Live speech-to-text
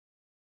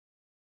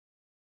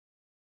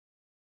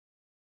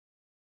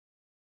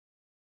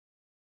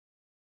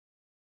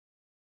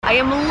I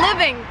am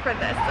living for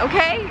this,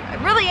 okay? I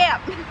really am.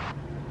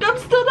 I'm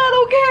still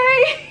not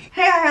okay.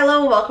 Hey, hi,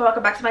 hello,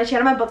 welcome back to my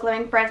channel, my book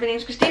loving friends. My name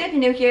is Christina if you're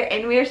new here,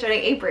 and we are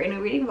starting a brand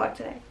new reading vlog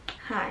today.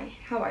 Hi,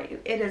 how are you?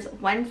 It is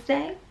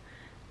Wednesday.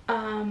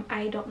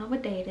 I don't know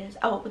what day it is.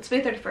 Oh, it's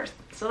May 31st.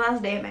 It's the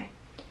last day of May.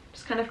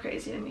 It's kind of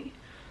crazy to me.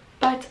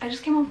 But I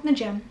just came home from the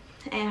gym,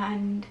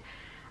 and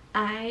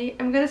I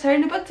am gonna start a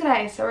new book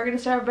today. So we're gonna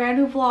start a brand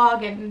new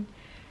vlog, and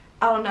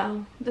I don't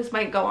know, this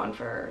might go on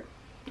for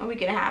a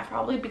week and a half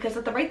probably, because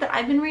at the rate that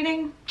I've been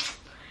reading,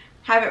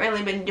 haven't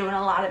really been doing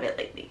a lot of it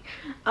lately.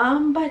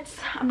 But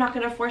I'm not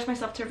gonna force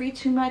myself to read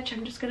too much.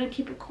 I'm just gonna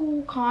keep it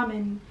cool, calm,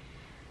 and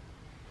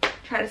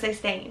try to stay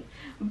sane.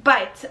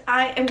 But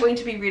I am going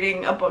to be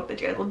reading a book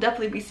that you guys will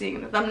definitely be seeing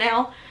in the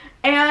thumbnail,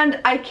 and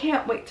I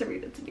can't wait to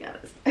read it, to be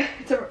honest.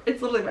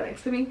 It's literally right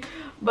next to me.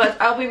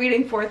 But I'll be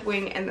reading Fourth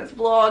Wing in this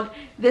vlog.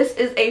 This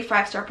is a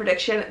 5-star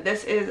prediction.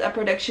 This is a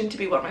prediction to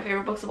be one of my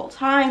favorite books of all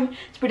time.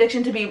 It's a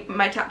prediction to be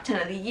my top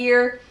 10 of the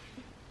year.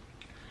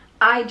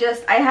 I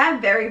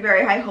have very,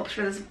 very high hopes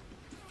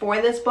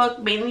for this book,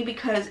 mainly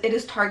because it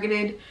is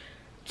targeted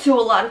to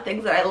a lot of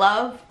things that I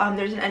love.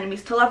 There's an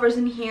enemies to lovers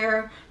in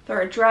here. There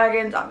are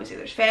dragons. Obviously,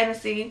 there's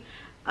fantasy.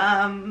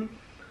 I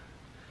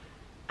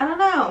don't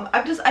know.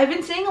 I've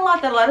been seeing a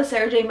lot that a lot of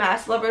Sarah J.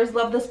 Maas lovers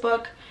love this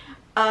book.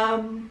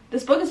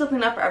 This book is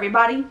definitely not for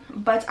everybody,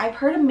 but I've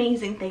heard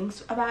amazing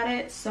things about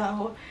it.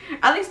 So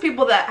at least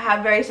people that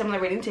have very similar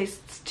reading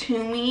tastes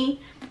to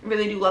me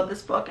really do love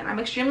this book, and I'm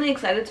extremely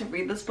excited to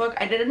read this book.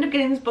 I did end up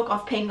getting this book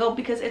off Pango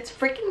because it's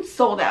freaking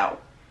sold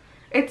out.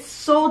 It's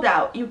sold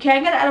out. You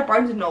can't get it at a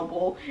Barnes &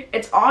 Noble.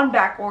 It's on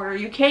back order.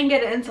 You can't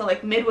get it until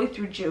like midway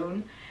through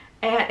June,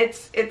 and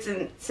it's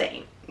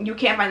insane. You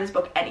can't find this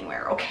book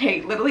anywhere,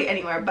 okay? Literally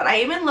anywhere. But I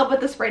am in love with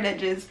the sprayed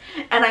edges,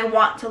 and I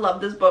want to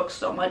love this book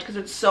so much because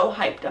it's so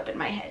hyped up in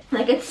my head.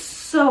 Like, it's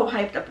so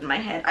hyped up in my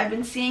head. I've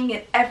been seeing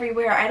it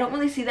everywhere. I don't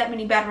really see that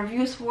many bad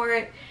reviews for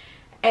it.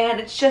 And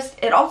it's just,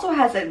 it also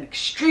has an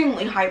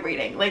extremely high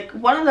rating. Like,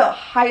 one of the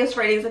highest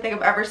ratings I think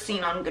I've ever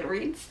seen on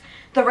Goodreads.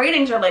 The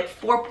ratings are like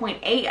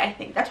 4.8, I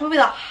think. That's probably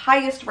the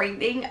highest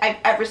rating I've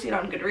ever seen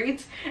on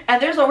Goodreads.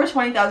 And there's over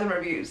 20,000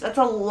 reviews. That's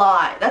a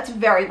lot. That's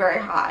very, very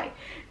high.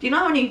 Do you know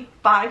how many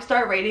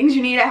 5-star ratings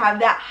you need to have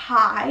that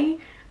high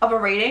of a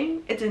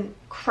rating? It's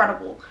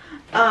incredible.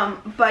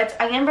 But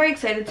I am very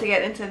excited to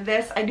get into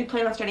this. I do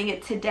plan on starting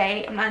it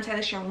today. I'm not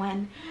entirely sure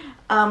when.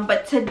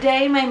 But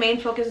today my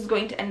main focus is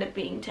going to end up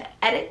being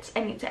to edit.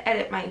 I need to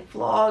edit my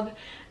vlog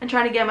and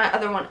try to get my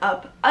other one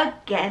up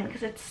again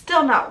because it's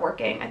still not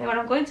working. I think what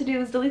I'm going to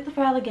do is delete the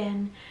file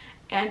again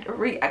and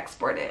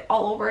re-export it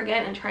all over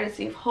again and try to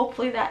see if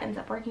hopefully that ends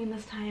up working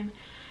this time.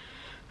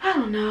 I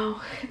don't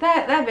know.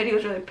 That video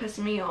is really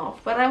pissing me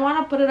off, but I want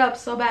to put it up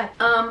so bad.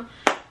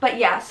 But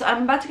yeah, so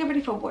I'm about to get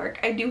ready for work.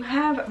 I do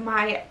have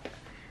my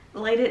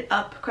lighted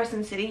up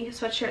Crescent City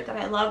sweatshirt that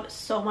I love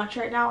so much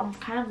right now. I'm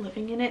kind of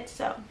living in it,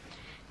 so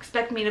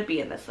expect me to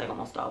be in this like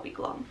almost all week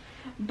long.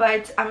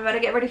 But I'm about to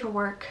get ready for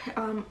work.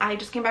 I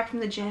just came back from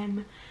the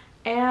gym,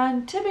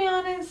 and to be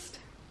honest,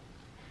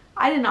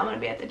 I did not want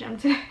to be at the gym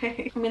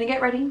today. I'm gonna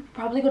get ready,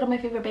 probably go to my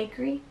favorite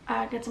bakery,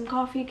 get some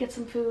coffee, get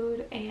some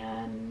food,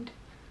 and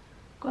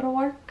go to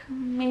work.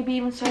 Maybe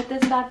even start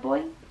this bad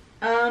boy.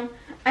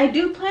 I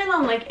do plan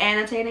on like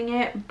annotating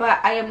it, but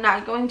I am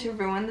not going to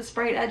ruin the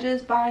sprayed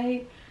edges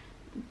by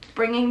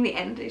bringing the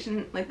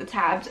annotation, like the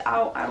tabs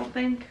out, I don't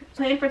think.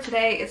 Plan for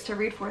today is to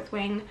read Fourth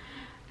Wing,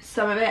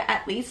 some of it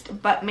at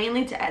least, but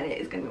mainly to edit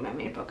is going to be my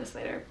main focus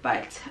later.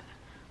 But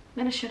I'm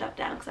going to shut up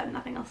now because I have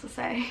nothing else to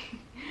say.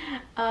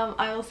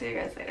 I will see you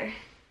guys later.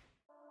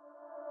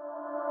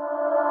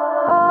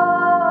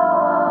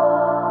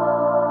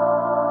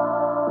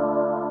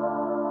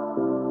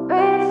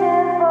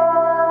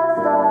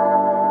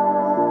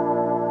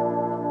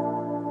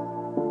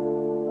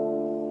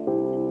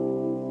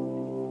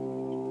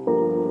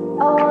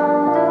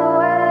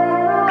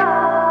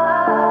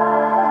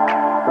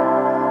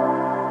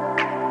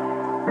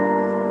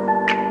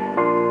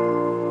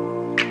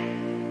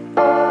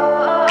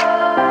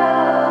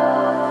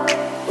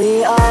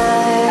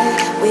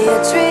 We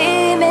are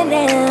dreaming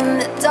in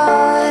the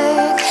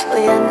dark.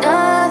 We are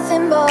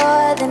nothing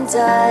more than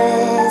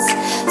dust.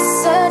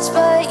 Search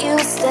but you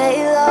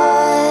stay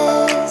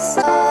lost.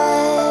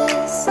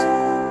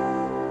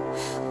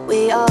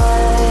 We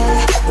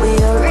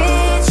are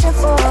reaching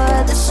for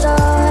the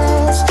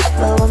stars,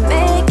 but we're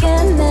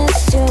making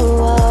this too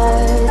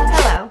hard.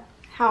 Hello,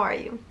 how are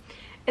you?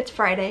 It's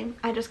Friday.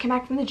 I just came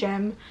back from the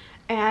gym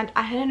and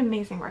I had an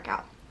amazing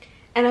workout.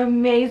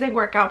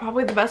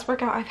 Probably the best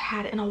workout I've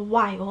had in a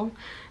while.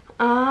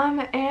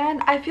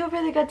 And I feel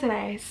really good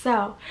today.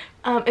 So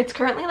it's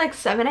currently like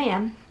 7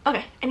 a.m.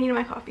 Okay, I need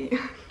my coffee.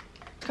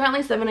 It's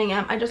currently 7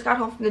 a.m. I just got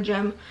home from the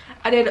gym.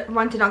 I did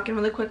run to Dunkin'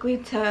 really quickly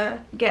to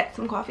get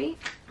some coffee.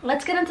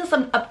 Let's get into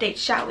some updates,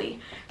 shall we?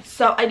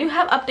 So I do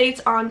have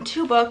updates on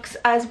 2 books,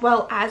 as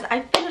well as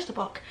I finished a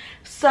book.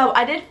 So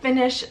I did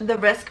finish The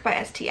Risk by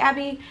S.T.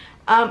 Abbey.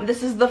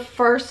 This is the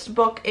first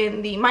book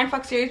in the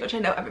Mindfuck series, which I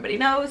know everybody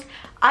knows.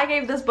 I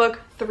gave this book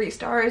 3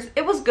 stars.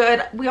 It was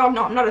good. We all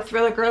know I'm not a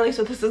thriller girly,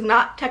 so this is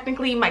not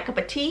technically my cup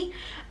of tea.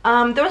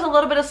 There was a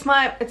little bit of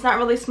smut. It's not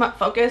really smut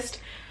focused,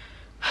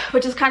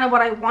 which is kind of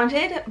what I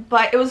wanted,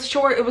 but it was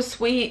short, it was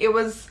sweet, it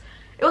was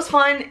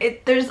fun.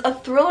 There's a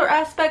thriller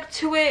aspect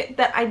to it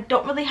that I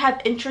don't really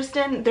have interest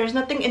in. There's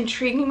nothing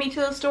intriguing me to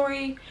the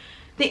story.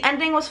 The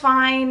ending was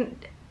fine.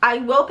 I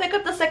will pick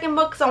up the second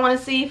book because I want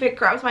to see if it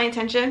grabs my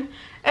attention.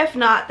 If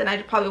not, then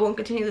I probably won't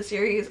continue the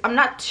series. I'm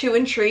not too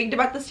intrigued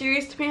about the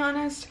series, to be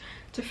honest,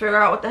 to figure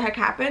out what the heck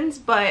happens,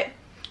 but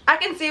I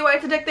can see why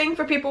it's addicting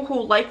for people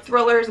who like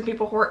thrillers and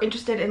people who are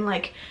interested in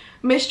like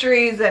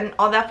mysteries and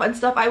all that fun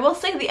stuff. I will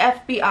say the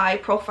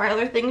FBI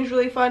profiler thing is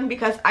really fun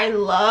because I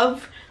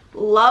love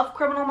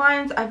Criminal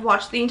Minds. I've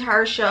watched the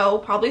entire show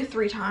probably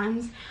 3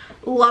 times.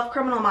 Love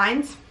Criminal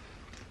Minds.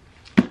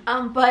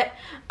 But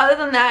other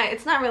than that,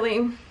 it's not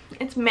really,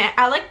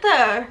 I like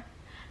the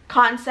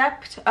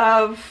concept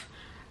of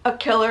a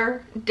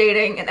killer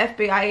dating an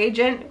FBI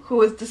agent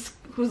who's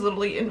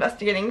literally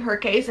investigating her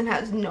case and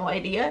has no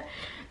idea.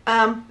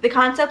 The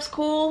concept's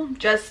cool,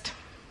 just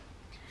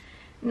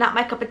not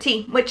my cup of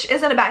tea, which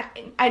isn't a bad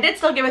thing. I did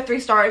still give it 3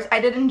 stars. I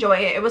did enjoy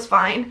it. It was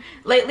fine.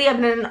 Lately I've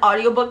been in an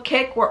audiobook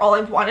kick where all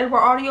I've wanted were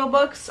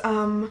audiobooks.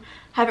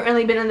 Haven't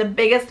really been in the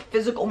biggest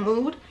physical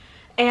mood,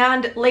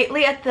 and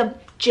lately at the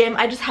gym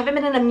I just haven't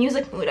been in a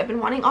music mood. I've been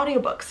wanting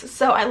audiobooks,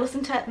 so I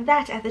listened to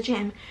that at the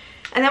gym.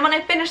 And then when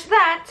I finished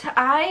that,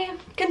 I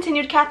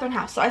continued Catherine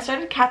House. So I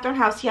started Catherine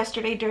House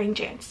yesterday during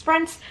Jan's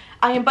sprints.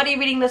 I am buddy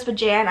reading this with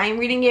Jan. I am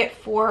reading it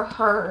for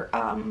her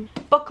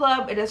book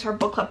club. It is her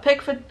book club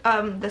pick for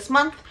this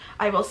month.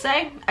 I will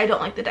say, I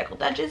don't like the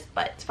deckled edges,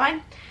 but it's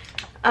fine.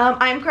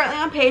 I am currently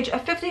on page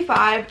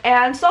 55,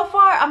 and so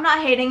far I'm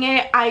not hating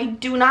it. I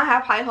do not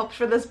have high hopes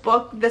for this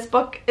book. This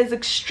book is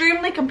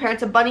extremely compared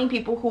to Bunny.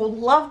 People who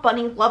love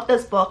Bunny love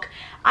this book.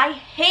 I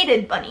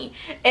hated Bunny.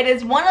 It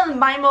is one of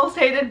my most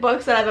hated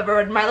books that I've ever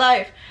read in my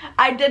life.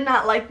 I did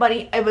not like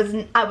Bunny. I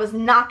was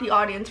not the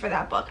audience for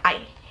that book.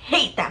 I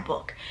hate that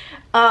book.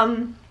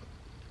 I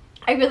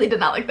really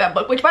did not like that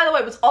book, which by the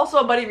way was also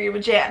a buddy read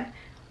with Jan.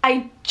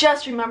 I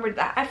just remembered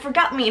that. I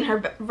forgot me and her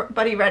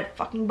buddy read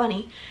fucking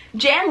Bunny.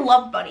 Jan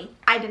loved Bunny.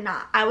 I did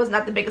not. I was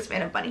not the biggest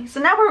fan of Bunny. So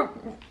now we're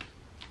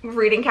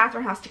reading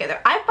Catherine House together.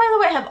 I, by the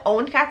way, have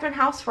owned Catherine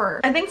House for,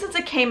 I think, since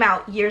it came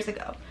out years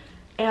ago.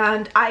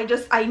 And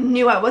I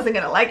knew I wasn't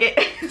gonna like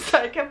it, so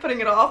I kept putting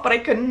it off, but I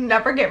could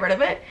never get rid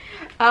of it.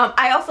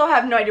 I also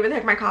have no idea where the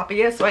heck my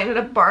copy is, so I ended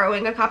up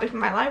borrowing a copy from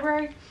my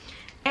library.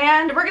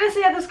 And we're gonna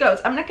see how this goes.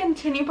 I'm gonna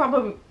continue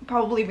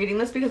probably reading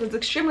this because it's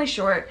extremely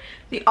short.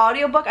 The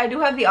audiobook, I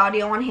do have the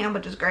audio on hand,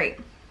 which is great.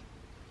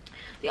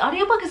 The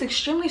audiobook is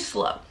extremely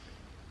slow.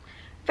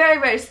 Very,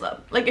 very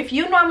slow. Like, if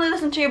you normally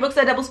listen to your books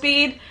at double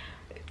speed,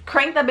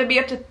 crank that baby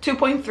up to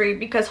 2.3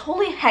 because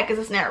holy heck is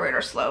this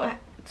narrator slow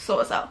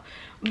as hell.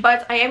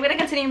 But I am gonna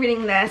continue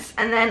reading this,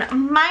 and then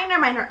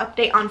minor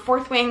update on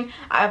Fourth Wing.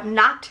 I have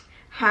not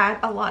had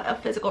a lot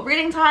of physical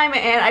reading time,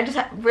 and I just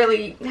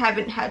really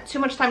haven't had too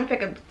much time to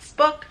pick up this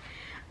book.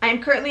 I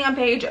am currently on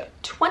page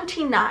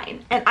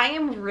 29, and I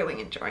am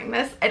really enjoying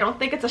this. I don't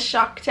think it's a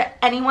shock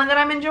to anyone that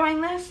I'm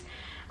enjoying this,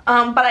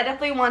 but I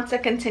definitely want to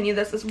continue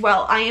this as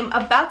well. I am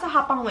about to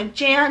hop on with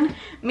Jan.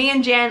 Me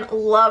and Jan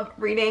love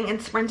reading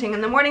and sprinting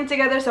in the morning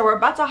together, so we're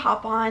about to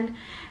hop on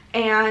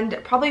and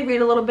probably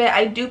read a little bit.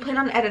 I do plan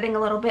on editing a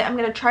little bit. I'm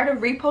going to try to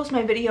repost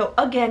my video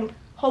again.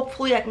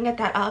 Hopefully I can get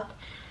that up.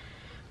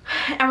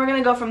 And we're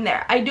gonna go from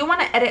there. I do want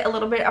to edit a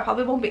little bit. I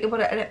probably won't be able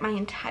to edit my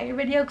entire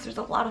video because there's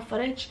a lot of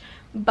footage,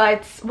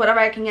 but whatever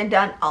I can get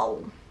done,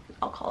 I'll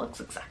call it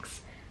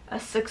success. A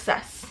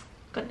success.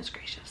 Goodness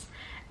gracious.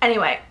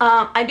 Anyway,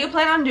 I do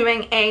plan on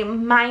doing a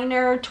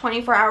minor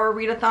 24-hour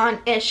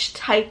readathon-ish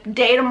type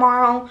day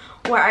tomorrow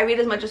where I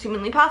read as much as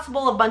humanly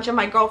possible. A bunch of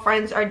my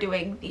girlfriends are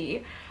doing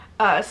the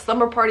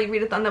slumber party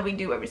readathon that we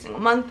do every single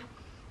month.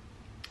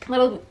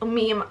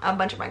 Me and a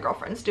bunch of my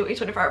girlfriends do a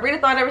 24-hour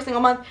readathon every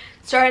single month,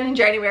 starting in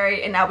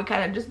January, and now we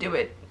kind of just do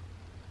it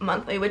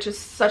monthly, which is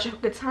such a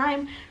good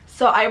time.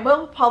 So I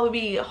will probably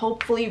be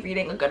hopefully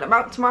reading a good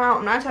amount tomorrow.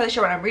 I'm not entirely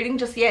sure what I'm reading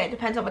just yet. It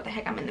depends on what the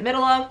heck I'm in the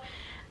middle of.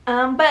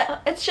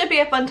 But it should be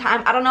a fun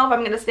time. I don't know if I'm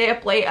going to stay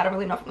up late. I don't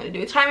really know if I'm going to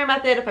do a timer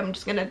method, if I'm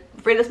just going to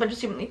read as much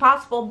as humanly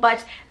possible,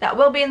 but that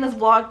will be in this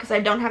vlog because I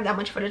don't have that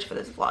much footage for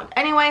this vlog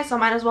anyway, so I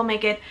might as well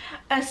make it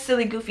a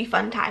silly, goofy,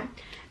 fun time.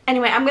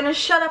 Anyway, I'm going to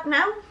shut up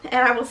now,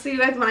 and I will see you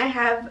guys when I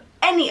have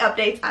any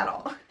updates at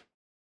all.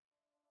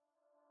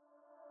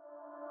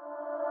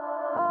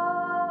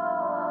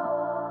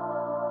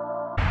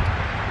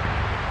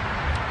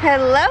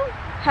 Hello,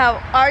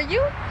 how are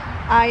you?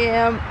 I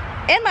am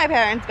in my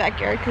parents'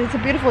 backyard because it's a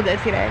beautiful day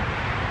today.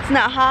 It's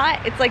not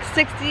hot, it's like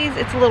 60s,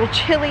 it's a little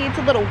chilly, it's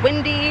a little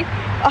windy.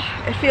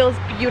 Oh, it feels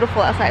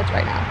beautiful outside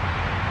right now.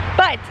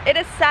 But it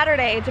is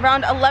Saturday, it's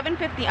around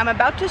 11:50. I'm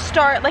about to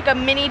start like a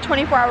mini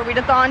 24-hour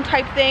readathon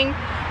type thing.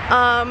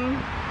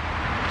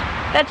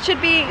 That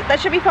should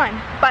be fun.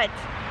 But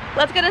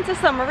let's get into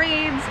some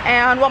reads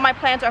and what my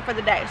plans are for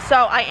the day.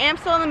 So I am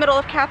still in the middle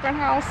of Catherine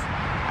House.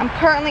 I'm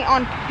currently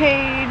on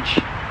page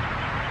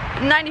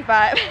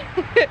 95.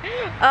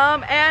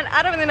 And I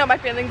don't really know my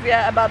feelings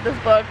yet about this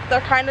book.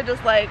 They're kind of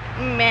just like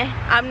meh.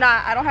 I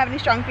don't have any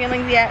strong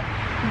feelings yet.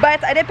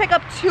 But I did pick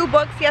up 2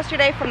 books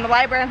yesterday from the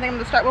library. I think I'm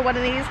gonna start with one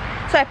of these.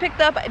 So I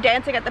picked up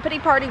Dancing at the Pity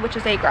Party, which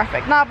is a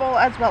graphic novel,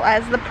 as well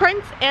as The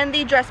Prince and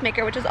the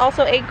Dressmaker, which is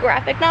also a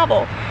graphic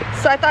novel.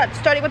 So I thought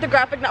starting with the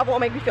graphic novel will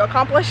make me feel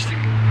accomplished.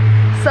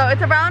 So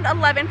it's around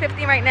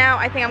 11:50 right now.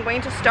 I think I'm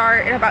going to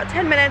start in about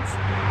 10 minutes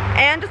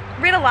and just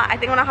read a lot. I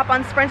think I'm gonna hop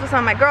on sprints with some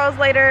of my girls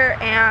later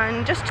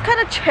and just kind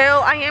of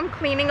chill. I am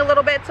cleaning a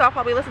little bit, so I'll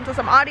probably listen to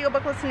some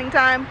audiobook listening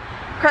time.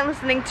 Currently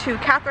listening to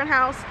Catherine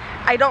House.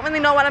 I don't really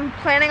know what I'm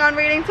planning on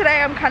reading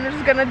today. I'm kind of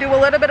just gonna do a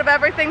little bit of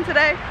everything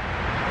today.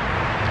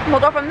 We'll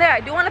go from there.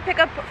 I do want to pick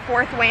up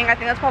Fourth Wing. I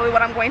think that's probably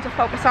what I'm going to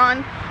focus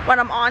on when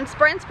I'm on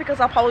sprints, because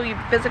I'll probably be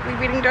physically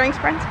reading during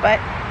sprints. But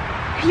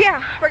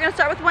yeah, we're gonna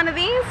start with one of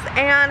these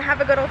and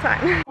have a good old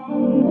time.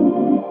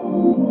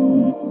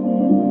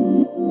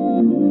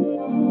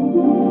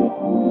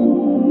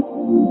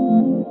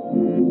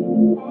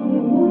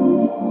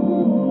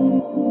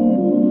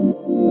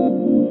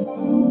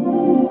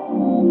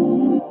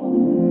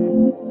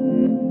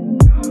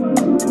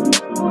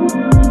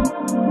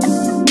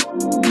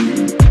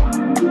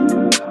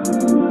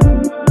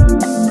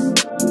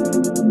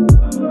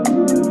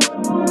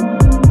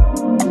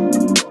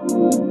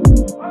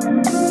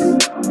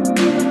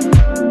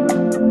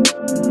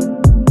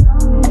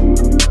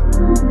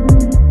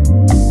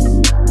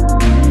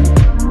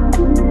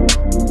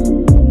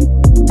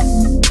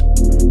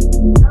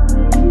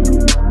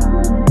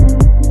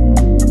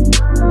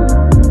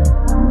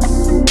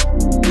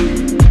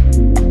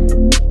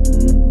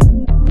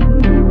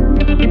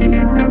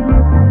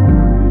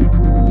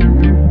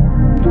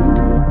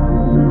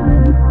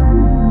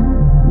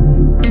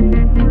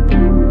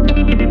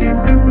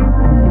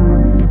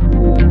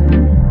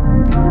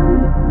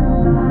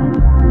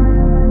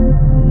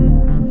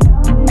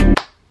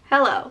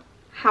 Hello,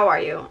 how are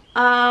you?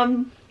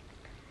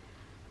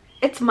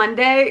 It's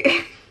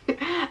Monday.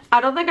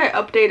 I don't think I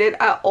updated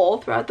at all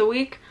throughout the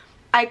week.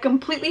 I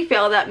completely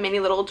failed that mini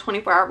little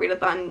 24-hour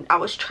readathon I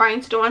was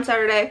trying to do on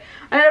Saturday.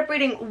 I ended up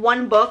reading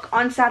 1 book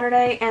on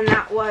Saturday, and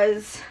that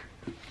was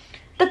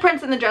The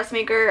Prince and the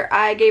Dressmaker.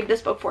 I gave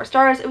this book 4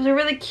 stars. It was a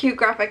really cute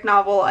graphic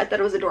novel. I thought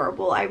it was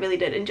adorable. I really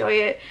did enjoy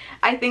it.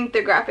 I think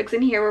the graphics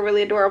in here were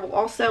really adorable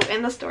also,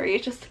 and the story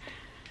is just,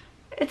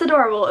 it's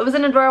adorable. It was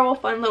an adorable,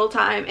 fun little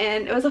time,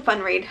 and it was a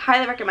fun read.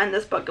 Highly recommend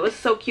this book. It was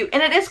so cute,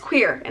 and it is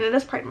queer, and it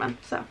is Pride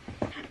Month, so.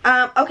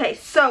 Okay,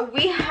 so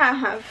we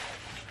have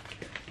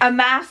a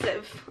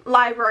massive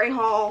library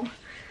haul,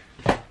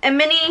 a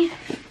mini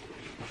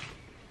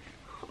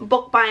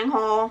book buying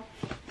haul,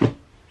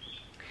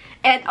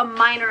 and a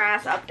minor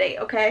ass update,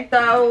 okay?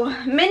 So,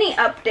 mini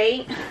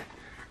update.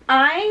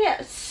 I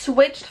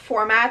switched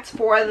formats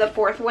for the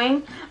Fourth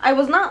Wing. I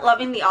was not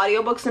loving the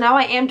audiobook, so now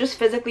I am just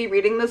physically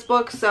reading this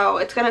book, so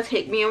it's gonna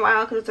take me a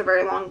while because it's a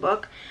very long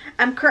book.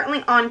 I'm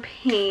currently on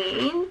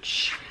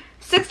page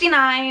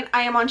 69.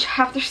 I am on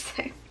chapter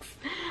 6.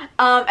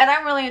 And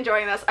I'm really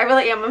enjoying this. I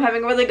really am. I'm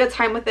having a really good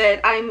time with it.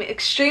 I'm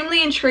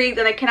extremely intrigued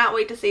and I cannot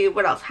wait to see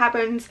what else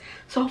happens.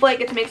 So hopefully I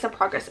get to make some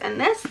progress in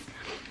this.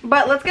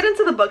 But let's get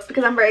into the books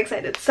because I'm very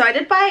excited. So I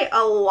did buy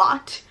a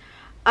lot.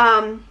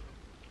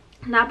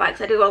 Not buy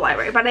because I did go to the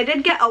library, but I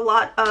did get a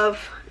lot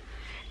of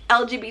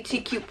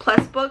LGBTQ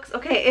plus books.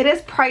 Okay, it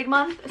is Pride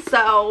Month,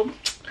 so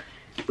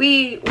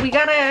we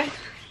gotta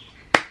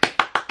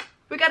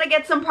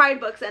get some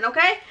Pride books in,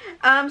 okay?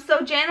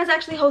 So Jan is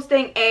actually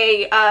hosting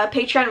a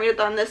Patreon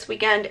readathon this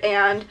weekend,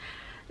 and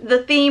the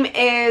theme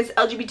is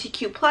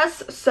LGBTQ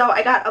plus. So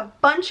I got a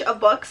bunch of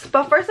books,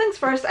 but first things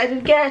first, I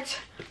did get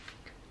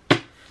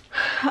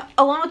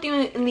Alone with You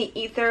in the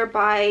Ether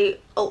by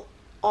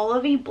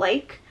Olivia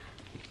Blake.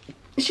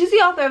 She's the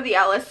author of the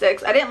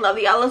LS6. I didn't love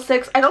the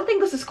LS6. I don't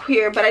think this is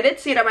queer, but I did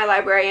see it at my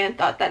library and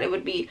thought that it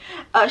would be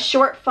a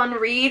short, fun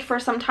read for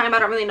some time. I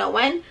don't really know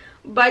when,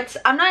 but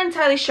I'm not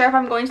entirely sure if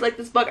I'm going to like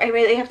this book. I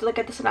really have to look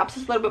at the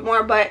synopsis a little bit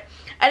more, but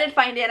I did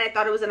find it and I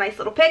thought it was a nice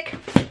little pick.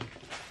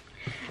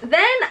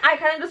 Then I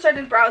kind of just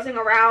started browsing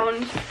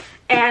around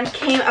and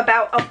came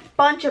about a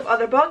bunch of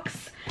other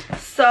books.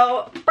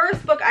 So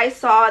first book I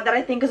saw that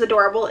I think is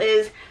adorable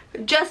is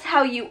Just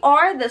How You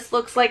Are. This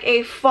looks like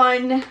a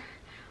fun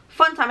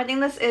time. I think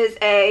this is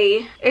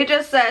it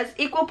just says,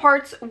 equal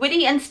parts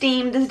witty and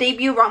steam, this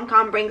debut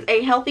rom-com brings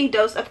a healthy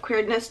dose of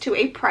queerness to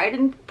a Pride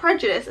and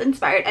Prejudice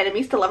inspired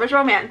enemies to lovers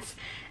romance.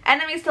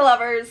 Enemies to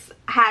lovers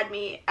had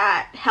me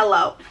at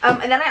hello.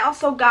 And then I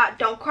also got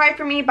Don't Cry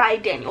For Me by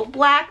Daniel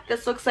Black.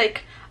 This looks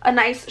like a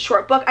nice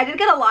short book. I did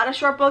get a lot of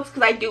short books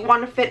because I do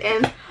want to fit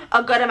in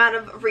a good amount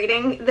of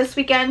reading this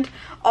weekend.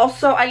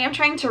 Also, I am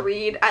trying to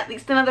read at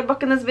least another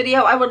book in this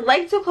video. I would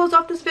like to close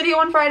off this video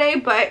on Friday,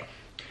 but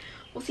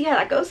we'll see how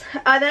that goes.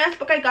 The next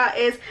book I got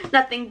is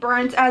Nothing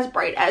Burns As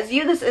Bright As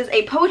You. This is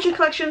a poetry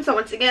collection, so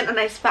once again, a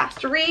nice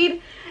fast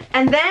read.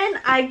 And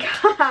then I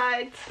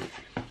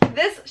got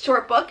this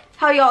short book,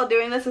 How Y'all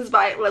Doing This, is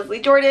by Leslie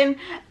Jordan.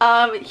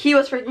 He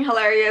was freaking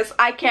hilarious.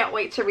 I can't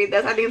wait to read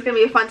this. I think it's gonna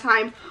be a fun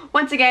time.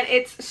 Once again,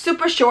 it's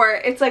super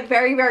short. It's like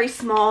very, very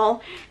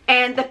small,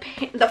 and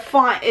the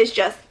font is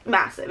just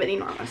massive and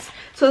enormous.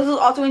 So this is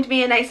also going to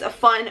be a nice,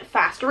 fun,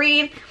 fast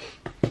read.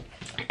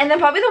 And then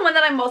probably the one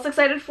that I'm most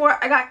excited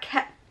for, I got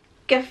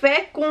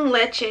Café con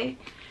Leche.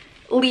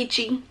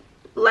 Leche?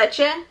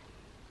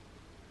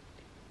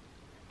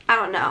 I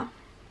don't know.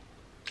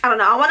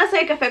 I want to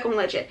say Café con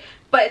Leche,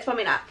 but it's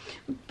probably not.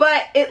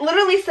 But it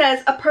literally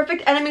says A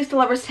Perfect Enemies to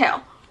Lovers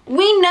Tale.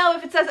 We know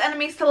if it says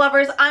enemies to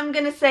lovers, I'm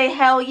going to say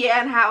hell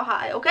yeah and how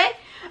high, okay?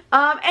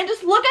 And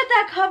just look at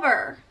that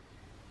cover.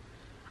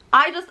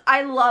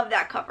 I love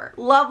that cover.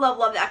 Love, love,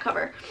 love that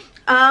cover.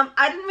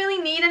 I didn't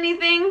really need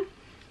anything.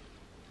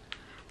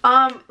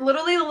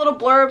 Literally the little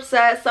blurb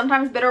says,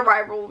 sometimes bitter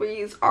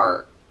rivalries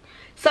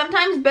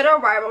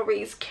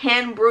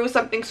can brew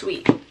something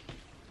sweet.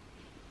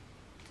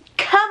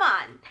 Come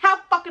on, how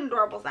fucking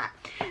adorable is that?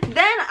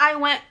 Then I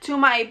went to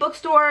my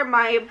bookstore.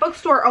 My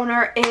bookstore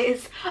owner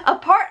is a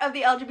part of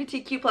the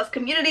LGBTQ plus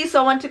community,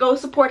 so I went to go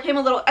support him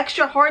a little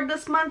extra hard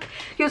this month.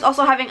 He was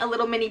also having a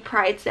little mini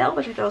pride sale,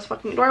 which I thought was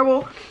fucking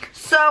adorable.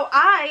 So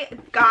I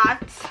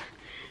got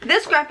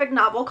this graphic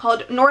novel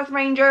called North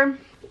Ranger.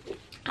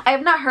 I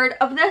have not heard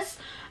of this,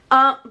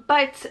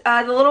 but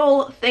the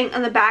little thing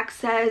on the back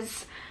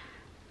says,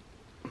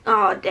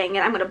 oh dang it,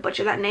 I'm gonna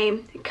butcher that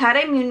name.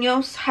 Kare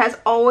Munoz has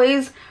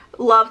always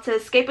loved to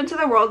escape into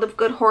the world of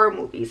good horror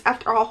movies.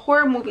 After all,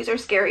 horror movies are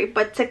scary,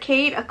 but to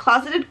Kate, a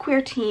closeted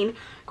queer teen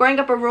growing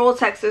up in rural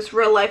Texas,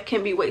 real life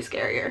can be way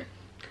scarier.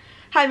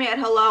 Hi me at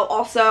hello.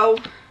 Also,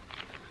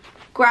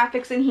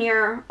 graphics in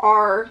here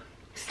are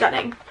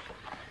stunning.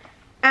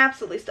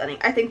 Absolutely stunning.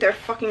 I think they're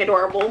fucking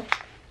adorable.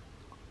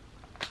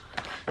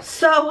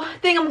 So I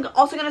think I'm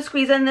also going to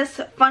squeeze in this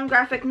fun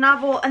graphic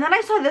novel. And then I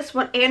saw this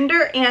one,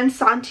 Ander and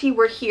Santi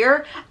Were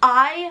Here.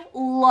 I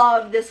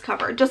love this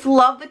cover. Just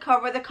love the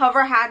cover. The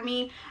cover had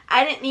me.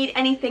 I didn't need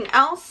anything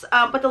else.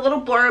 But the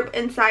little blurb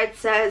inside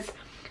says,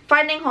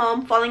 finding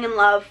home, falling in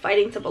love,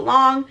 fighting to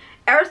belong.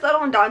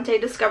 Aristotle and Dante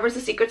discovers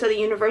the secrets of the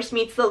universe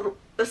meets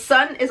the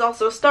sun is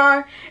also a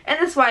star. And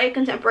this YA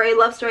contemporary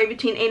love story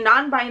between a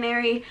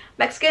non-binary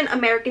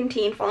Mexican-American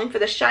teen falling for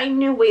the shiny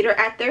new waiter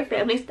at their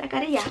family's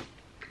taqueria.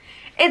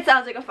 It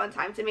sounds like a fun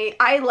time to me.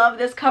 I love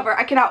this cover.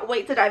 I cannot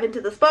wait to dive into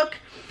this book.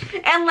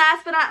 And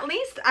last but not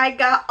least, I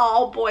got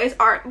All Boys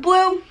Aren't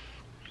Blue.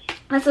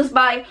 This is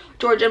by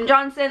George M.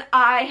 Johnson.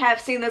 I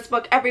have seen this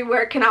book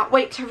everywhere. Cannot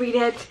wait to read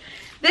it.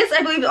 This,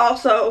 I believe,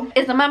 also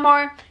is a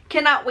memoir.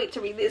 Cannot wait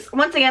to read this.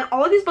 Once again,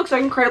 all of these books are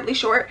incredibly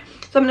short,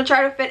 so I'm going to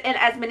try to fit in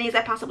as many as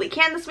I possibly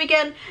can this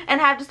weekend and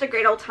have just a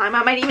great old time.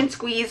 I might even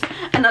squeeze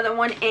another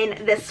one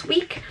in this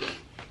week.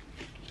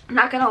 I'm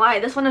not gonna lie,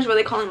 this one is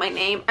really calling my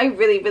name. I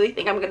really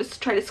think I'm gonna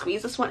try to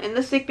squeeze this one in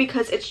this week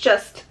because it's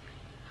just,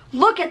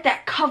 look at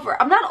that cover.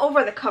 I'm not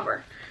over the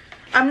cover.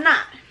 I'm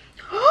not.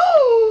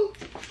 Oh,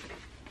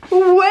 wait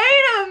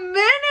a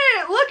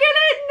minute. Look at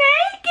it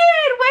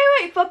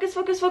naked. Wait, focus,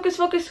 focus, focus,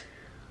 focus.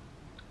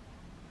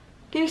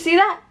 Can you see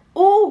that?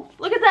 Oh,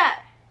 look at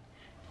that.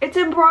 It's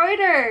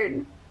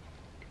embroidered.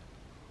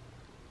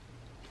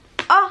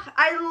 Oh,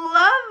 I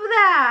love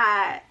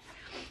that.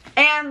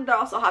 And they're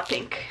also hot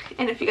pink.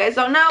 And if you guys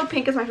don't know,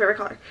 pink is my favorite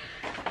color.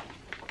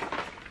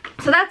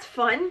 So that's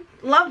fun.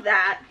 Love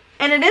that.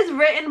 And it is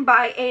written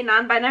by a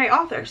non-binary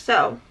author.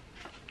 So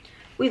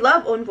we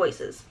love own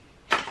voices.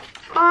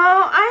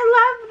 Oh,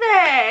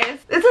 I love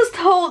this. This is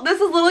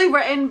literally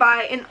written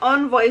by an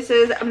own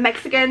voices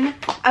Mexican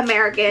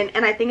American.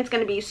 And I think it's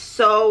going to be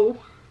so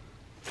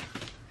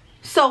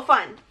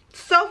fun.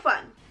 So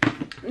fun.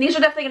 These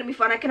are definitely going to be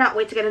fun. I cannot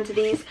wait to get into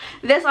these.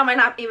 This I might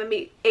not even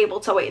be able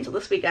to wait until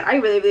this weekend. I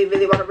really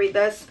want to read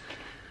this.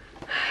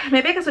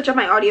 Maybe I can switch up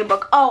my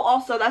audiobook. Oh,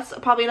 also, that's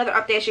probably another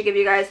update I should give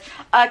you guys.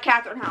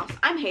 Catherine House.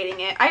 I'm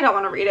hating it. I don't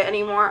want to read it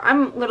anymore.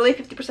 I'm literally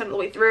 50% of the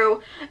way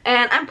through,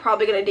 and I'm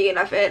probably going to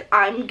DNF it.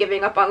 I'm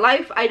giving up on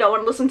life. I don't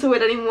want to listen to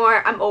it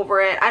anymore. I'm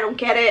over it. I don't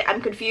get it.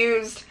 I'm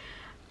confused.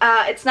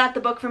 It's not the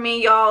book for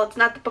me, y'all. It's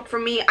not the book for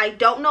me. I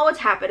don't know what's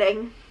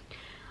happening.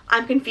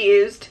 I'm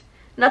confused.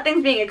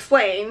 Nothing's being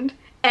explained.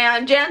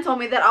 And Jan told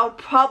me that I'll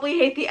probably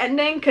hate the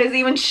ending because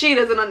even she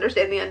doesn't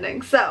understand the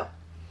ending. So,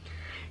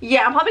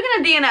 yeah, I'm probably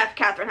going to DNF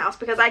Catherine House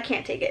because I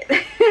can't take it.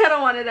 I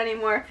don't want it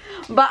anymore.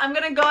 But I'm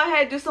going to go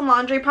ahead and do some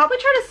laundry. Probably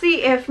try to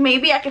see if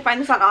maybe I can find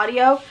this on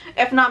audio.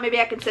 If not, maybe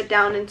I can sit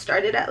down and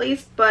start it at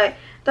least. But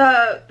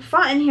the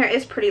font in here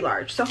is pretty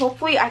large. So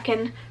hopefully I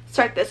can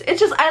start this. It's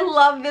just, I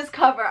love this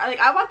cover.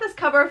 I want this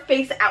cover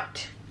face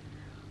out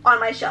on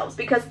my shelves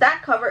because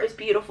that cover is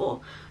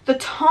beautiful. The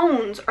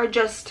tones are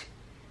just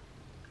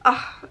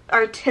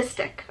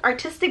artistic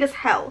as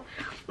hell.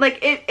 Like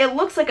it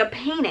looks like a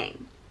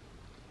painting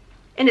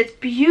and it's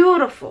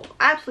beautiful,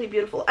 absolutely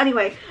beautiful.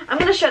 Anyway, I'm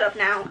gonna shut up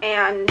now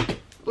and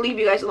leave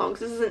you guys alone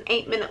because this is an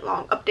 8-minute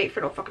long update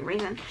for no fucking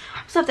reason.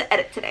 I still have to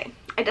edit today.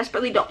 I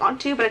desperately don't want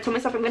to, but I told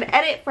myself I'm gonna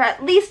edit for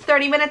at least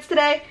 30 minutes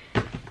today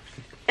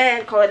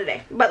and call it a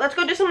day. But let's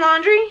go do some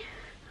laundry.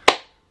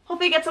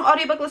 hopefully get some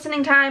audiobook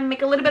listening time,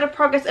 make a little bit of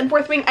progress in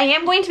Fourth Wing. I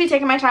am going to be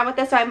taking my time with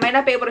this, so I might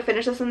not be able to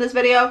finish this in this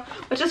video,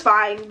 which is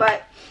fine,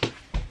 but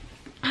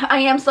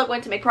I am still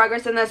going to make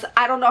progress in this.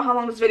 I don't know how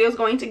long this video is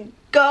going to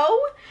go.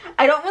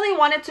 I don't really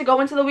want it to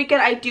go into the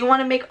weekend. I do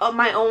want to make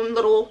my own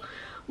little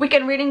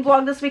weekend reading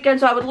vlog this weekend,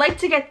 so I would like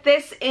to get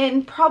this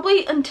in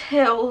probably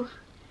until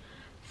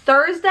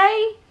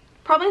Thursday.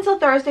 Probably until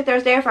Thursday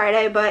or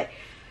Friday, but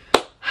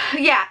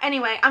yeah,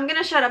 anyway, I'm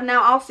gonna shut up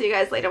now. I'll see you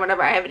guys later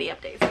whenever I have any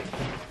updates.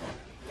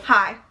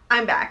 Hi,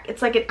 I'm back.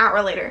 It's like an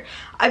hour later.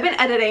 I've been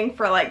editing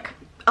for like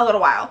a little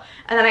while,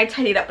 and then I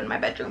tidied up in my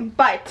bedroom,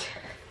 but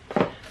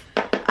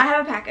I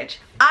have a package.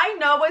 I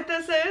know what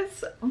this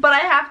is, but I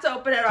have to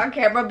open it on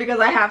camera because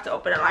I have to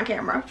open it on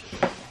camera.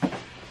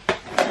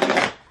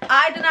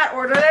 I did not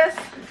order this.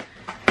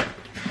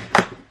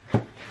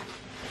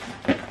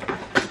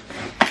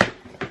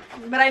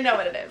 But I know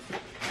what it is.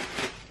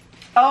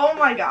 Oh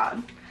my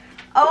god.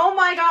 Oh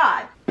my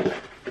god.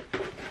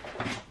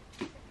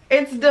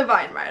 It's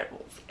Divine Rivals.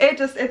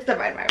 It's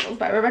Divine Rivals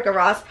by Rebecca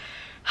Ross.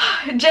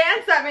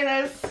 Jan sent me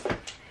this.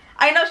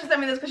 I know she sent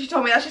me this because she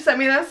told me that she sent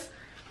me this.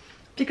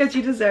 Because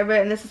you deserve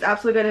it, and this is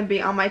absolutely going to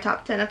be on my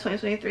top 10 of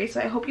 2023, so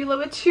I hope you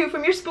love it too,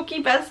 from your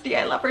spooky bestie.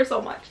 I love her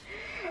so much.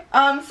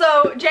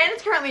 So Jan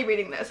is currently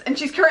reading this, and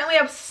she's currently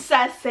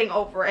obsessing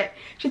over it.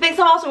 She thinks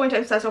I'm also going to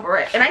obsess over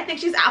it, and I think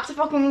she's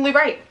absolutely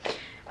right.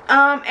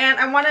 And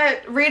I want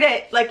to read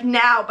it like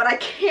now, but I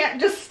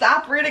can't just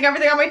stop reading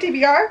everything on my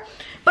TBR.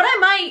 But I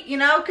might, you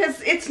know,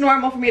 because it's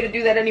normal for me to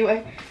do that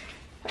anyway.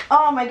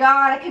 Oh my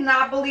god, I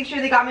cannot believe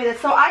they got me this.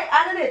 So I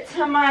added it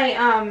to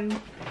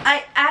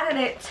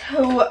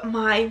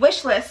my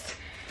wish list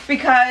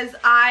because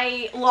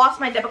I lost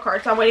my debit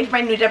card, so I'm waiting for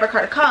my new debit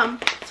card to come.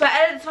 So I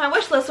added it to my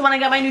wish list, so when I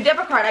got my new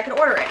debit card, I could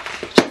order it.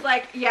 She's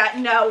like, yeah,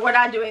 no, we're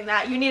not doing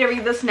that. You need to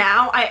read this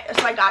now.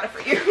 So I got it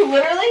for you.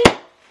 Literally.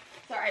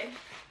 Sorry.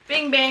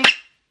 Bing, bang.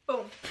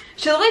 Boom.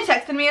 She literally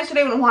texted me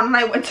yesterday when Juan and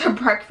I went to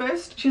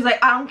breakfast. She was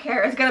like, I don't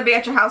care. It's gonna be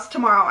at your house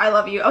tomorrow. I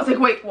love you. I was like,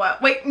 wait,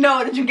 what? Wait,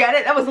 no, did you get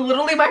it? That was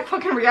literally my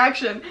fucking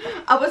reaction.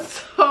 I was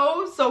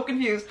so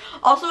confused.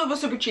 Also, it was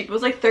super cheap. It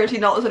was like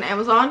 $13 on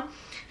Amazon.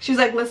 She was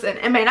like, listen,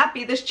 it may not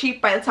be this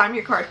cheap by the time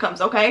your card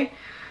comes, okay?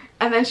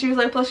 And then she was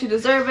like, plus you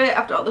deserve it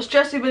after all the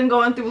stress you've been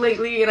going through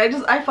lately. And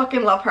I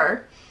fucking love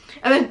her.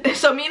 And then,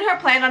 so me and her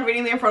planned on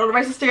reading the Infernal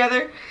Devices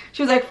together.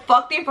 She was like,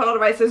 fuck the Infernal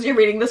Devices, you're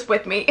reading this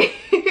with me.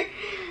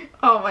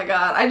 Oh my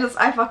god,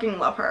 I fucking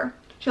love her.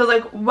 She was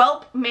like,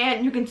 welp,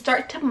 man, you can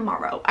start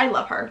tomorrow. I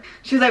love her.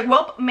 She was like,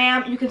 welp,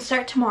 ma'am, you can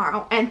start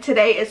tomorrow. And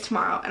today is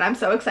tomorrow, and I'm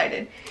so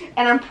excited.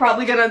 And I'm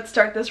probably gonna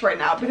start this right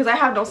now because I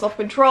have no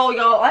self-control,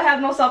 y'all. I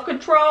have no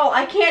self-control.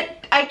 I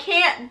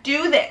can't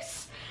do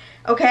this.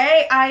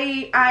 Okay?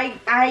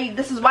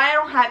 This is why I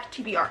don't have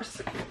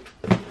TBRs.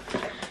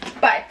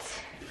 But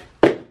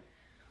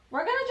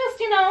we're gonna just,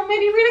 you know,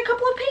 maybe read a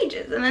couple of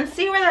pages and then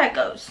see where that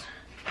goes.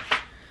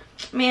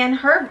 Man,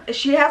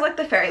 she has like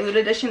the Fairy Loot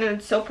edition and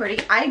it's so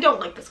pretty. I don't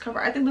like this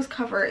cover. I think this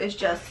cover is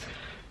just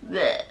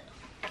bleh.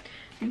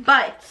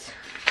 But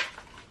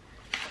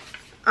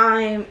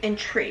I'm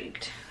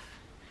intrigued.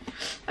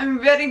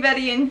 I'm very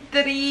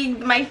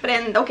intrigued, my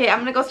friend. Okay, I'm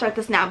gonna go start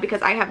this now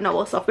because I have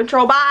no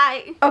self-control.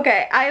 Bye.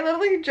 Okay, I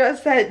literally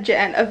just sent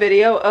Jen a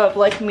video of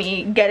like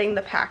me getting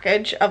the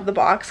package of the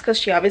box because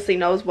she obviously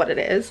knows what it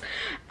is.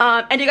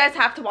 And you guys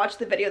have to watch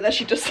the video that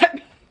she just sent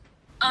me.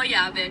 Oh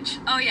yeah, bitch.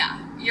 Oh yeah.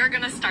 You're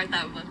gonna start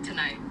that book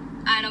tonight.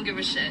 I don't give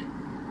a shit.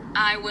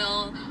 I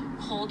will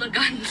hold a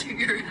gun to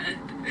your head.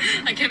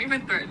 I can't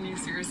even threaten you,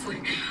 seriously.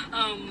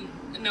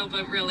 No,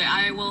 but really,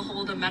 I will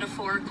hold a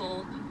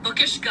metaphorical,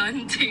 bookish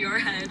gun to your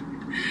head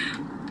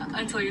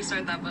until you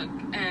start that book.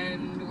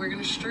 And we're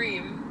gonna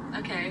stream.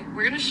 Okay?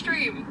 We're gonna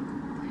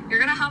stream. You're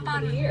gonna hop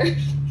on here.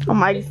 Oh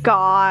my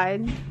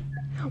god.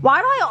 Why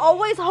do I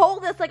always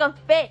hold this like a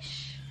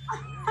fish?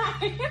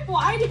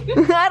 Why do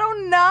you? I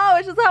don't know.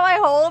 It's just how I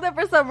hold it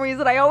for some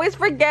reason. I always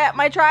forget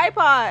my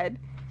tripod.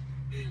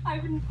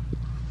 I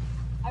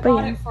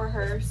bought it for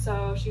her,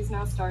 so she's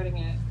now starting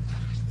it.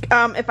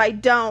 If I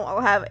don't,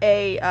 I'll have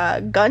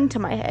a gun to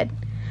my head.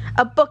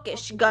 A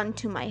bookish gun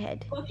to my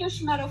head.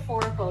 Bookish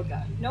metaphorical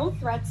gun. No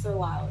threats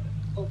allowed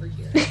over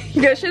here.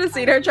 You guys should have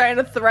seen her trying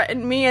to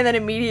threaten me and then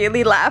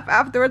immediately laugh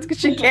afterwards because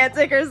she can't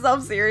take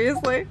herself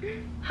seriously.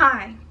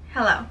 Hi.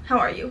 Hello. How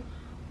are you?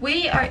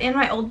 We are in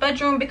my old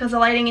bedroom because the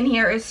lighting in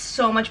here is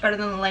so much better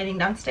than the lighting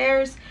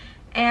downstairs.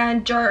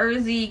 And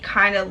Jersey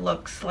kind of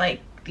looks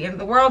like the end of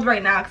the world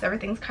right now because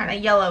everything's kind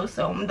of yellow,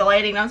 so the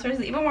lighting downstairs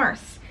is even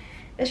worse.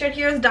 This right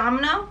here is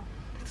Domino.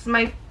 This is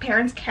my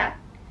parents' cat.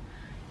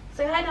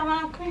 Say hi,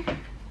 Domino. Come here.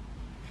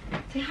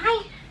 Say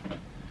hi.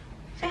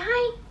 Say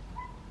hi.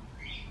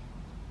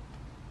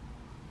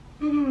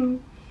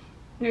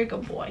 You're a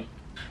good boy.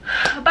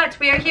 But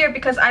we are here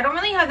because I don't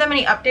really have that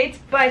many updates,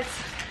 but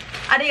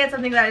I did get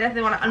something that I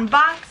definitely want to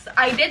unbox.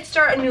 I did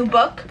start a new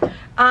book. So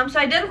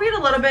I did read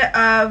a little bit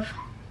of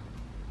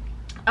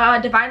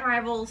Divine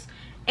Rivals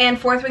and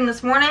Fourth Wing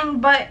this morning,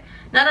 but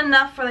Not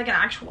enough for like an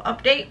actual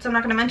update, so I'm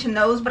not going to mention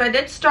those, but I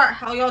did start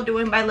How Y'all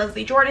Doing by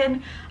Leslie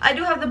Jordan. I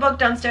do have the book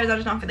downstairs, I'm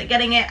just not really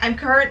getting it. I'm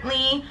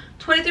currently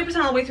 23%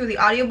 of the way through the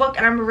audiobook,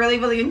 and I'm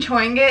really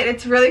enjoying it.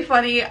 It's really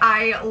funny.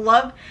 I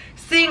love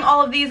seeing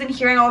all of these and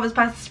hearing all of his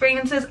past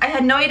experiences. I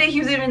had no idea he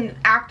was even an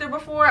actor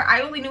before.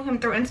 I only knew him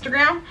through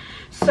Instagram,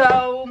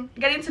 so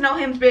getting to know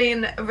him's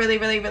been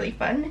really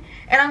fun,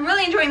 and I'm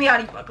really enjoying the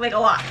audiobook, like a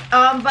lot.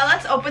 But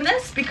let's open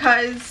this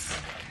because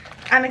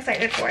I'm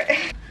excited for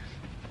it.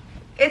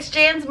 It's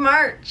Jan's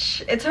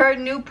merch. It's her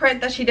new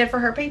print that she did for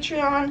her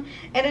Patreon,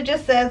 and it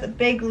just says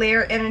Big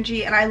Layer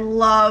Energy, and I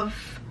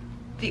love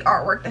the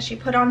artwork that she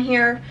put on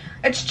here.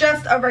 It's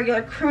just a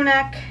regular crew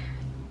neck,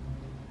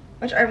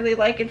 which I really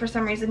like, and for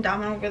some reason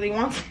Domino really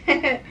wants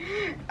it.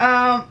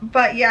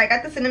 But yeah, I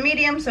got this in a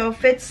medium, so it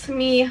fits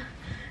me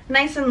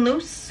nice and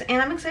loose,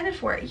 and I'm excited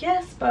for it.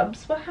 Yes,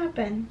 Bubs, what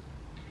happened?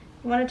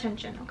 You want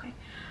attention? Okay.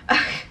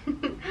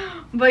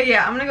 But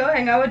yeah, I'm gonna go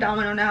hang out with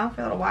Domino now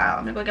for a little while.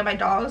 I'm gonna go get my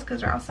dogs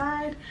because they're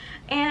outside,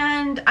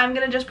 and I'm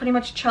gonna just pretty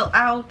much chill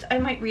out. I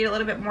might read a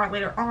little bit more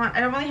later on. I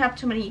don't really have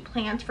too many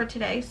plans for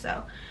today,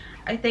 so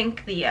I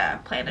think the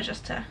plan is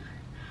just to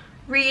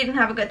read and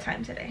have a good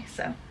time today.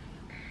 So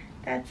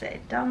that's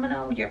it.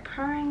 Domino, you're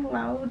purring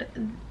loud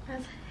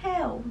as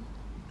hell.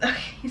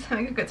 Okay, he's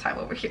having a good time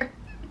over here.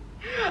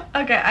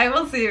 Okay, I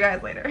will see you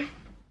guys later.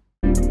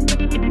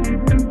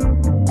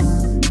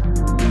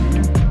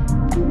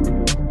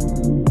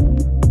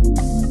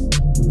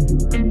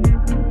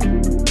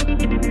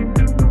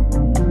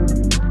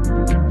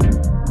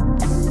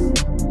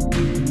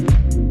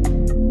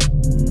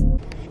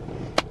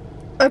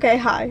 Okay,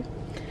 hi.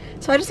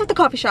 So I just left the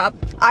coffee shop.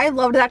 I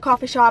loved that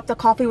coffee shop. The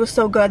coffee was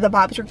so good. The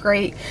vibes were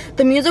great.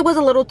 The music was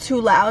a little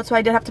too loud, so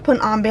I did have to put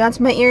an ambiance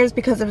in my ears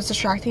because it was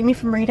distracting me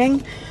from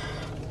reading.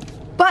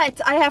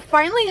 But I have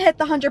finally hit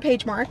the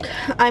 100-page mark.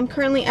 I'm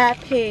currently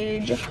at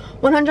page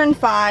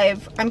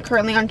 105. I'm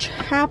currently on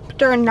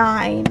chapter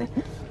 9.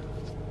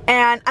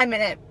 And I'm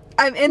in it.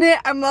 I'm in it.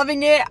 I'm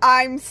loving it.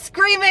 I'm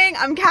screaming.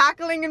 I'm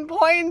cackling in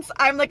points.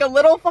 I'm like a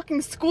little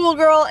fucking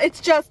schoolgirl. It's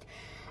just,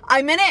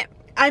 I'm in it.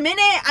 I'm in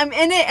it, I'm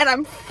in it, and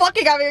I'm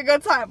fucking having a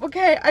good time,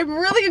 okay? I'm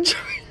really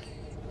enjoying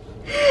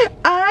it.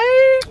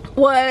 I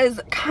was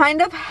kind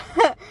of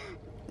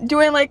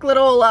doing like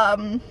little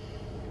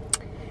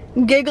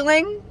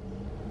giggling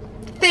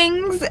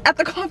things at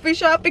the coffee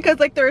shop because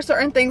like there are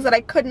certain things that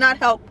I could not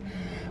help.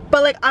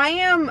 But like I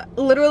am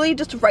literally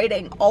just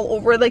writing all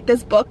over like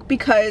this book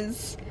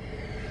because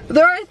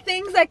there are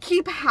things that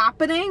keep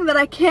happening that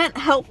I can't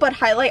help but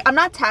highlight. I'm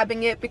not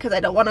tabbing it because I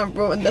don't want to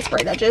ruin the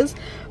sprayed edges,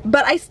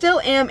 but I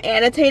still am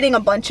annotating a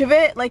bunch of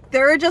it. Like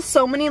there are just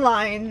so many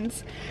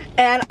lines,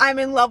 and I'm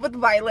in love with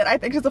Violet. I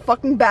think she's a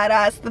fucking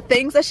badass. The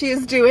things that she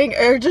is doing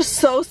are just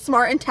so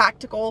smart and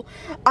tactical.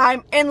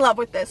 I'm in love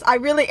with this. I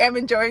really am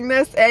enjoying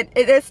this, and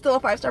it is still a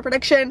 5-star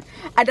prediction.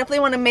 I definitely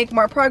want to make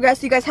more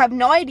progress. You guys have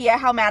no idea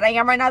how mad I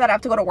am right now that I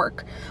have to go to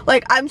work.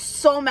 Like I'm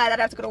so mad that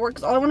I have to go to work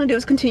because all I want to do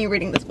is continue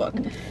reading this book.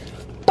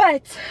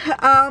 But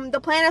the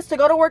plan is to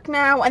go to work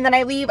now, and then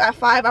I leave at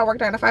 5. I work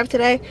 9 to 5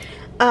 today.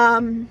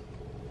 And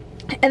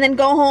then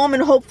go home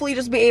and hopefully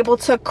just be able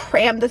to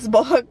cram this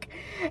book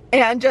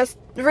and just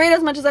read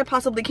as much as I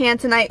possibly can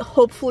tonight,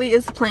 hopefully,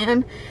 is the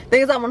plan. The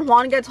thing is that when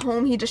Juan gets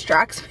home, he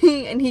distracts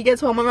me, and he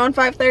gets home around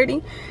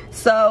 5:30,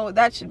 so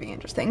that should be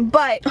interesting.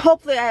 But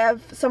hopefully I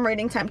have some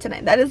reading time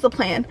tonight. That is the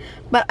plan.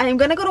 But I'm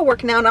gonna go to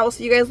work now, and I will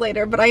see you guys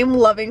later. But I am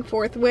loving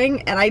Fourth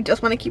Wing, and I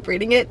just want to keep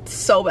reading it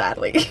so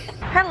badly.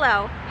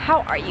 Hello,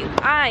 how are you?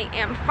 I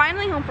am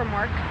finally home from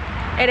work.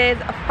 It is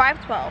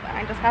 5:12, and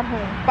I just got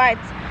home. But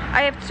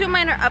I have 2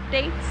 minor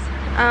updates.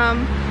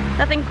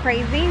 Nothing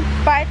crazy,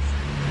 but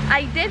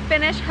I did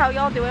finish How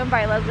Y'all Doing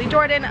by Leslie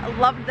Jordan.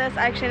 Loved this.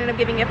 I actually ended up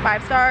giving it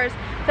 5 stars.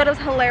 Thought it was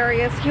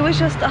hilarious. He was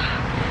just,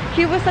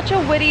 he was such a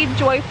witty,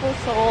 joyful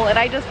soul, and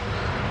I just,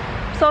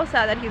 so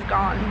sad that he's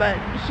gone, but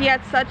he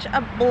had such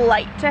a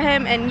blight to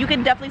him, and you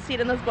can definitely see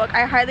it in this book.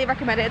 I highly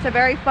recommend it. It's a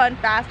very fun,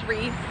 fast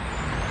read.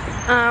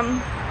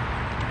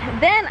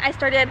 Then I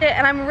started it,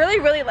 and I'm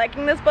really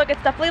liking this book.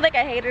 It's definitely like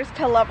a haters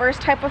to lovers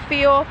type of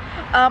feel.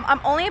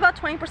 I'm only about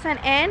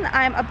 20% in.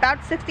 I'm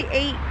about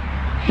 68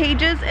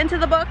 pages into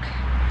the book.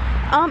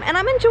 And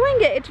I'm enjoying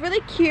it. It's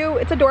really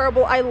cute. It's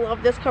adorable. I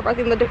love this cover. I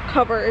think the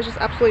cover is just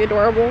absolutely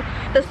adorable.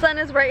 The sun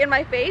is right in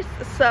my face,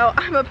 so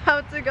I'm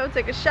about to go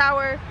take a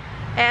shower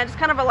and just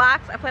kind of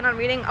relax. I plan on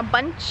reading a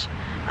bunch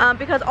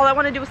because all I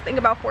want to do is think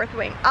about Fourth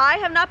Wing. I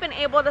have not been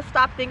able to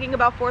stop thinking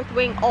about Fourth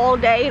Wing all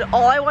day.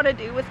 All I want to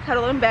do is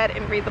cuddle in bed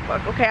and read the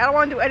book, okay? I don't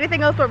want to do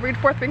anything else but read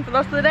Fourth Wing for the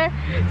rest of the day.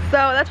 So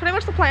that's pretty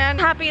much the plan.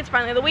 I'm happy it's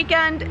finally the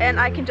weekend and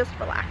I can just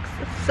relax.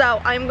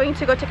 So I'm going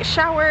to go take a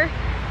shower,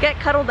 get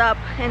cuddled up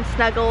and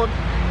snuggled,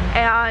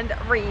 and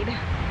read,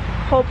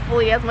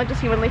 hopefully as much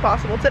as humanly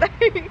possible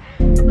today.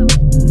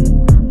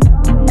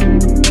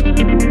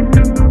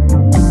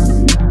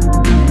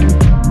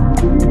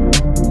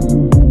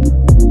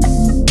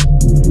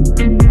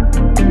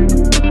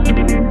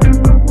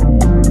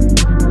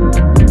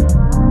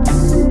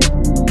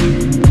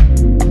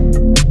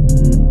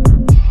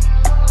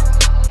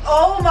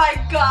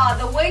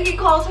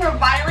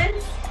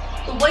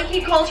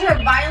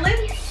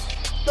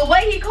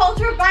 he calls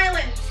her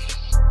violent.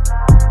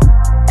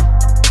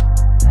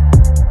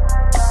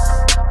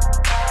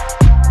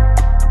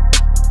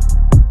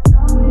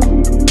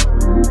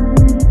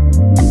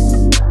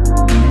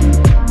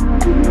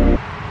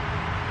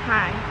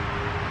 Hi.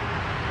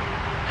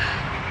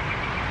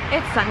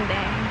 It's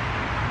Sunday,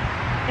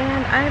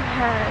 and I've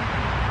had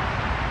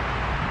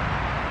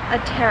a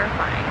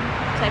terrifying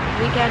type of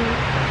weekend,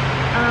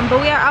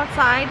 but we are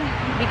outside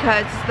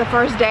because it's the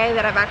first day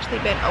that I've actually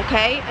been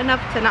okay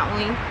enough to not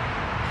only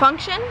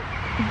function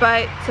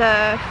but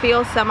to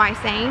feel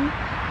semi-sane.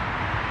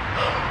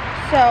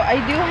 So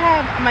I do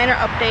have a minor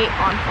update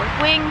on Fourth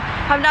Wing.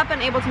 Have not been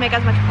able to make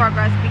as much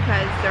progress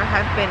because there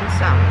have been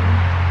some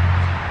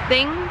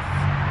things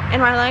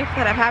in my life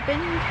that have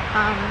happened.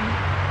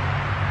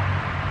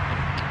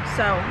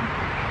 So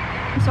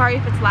I'm sorry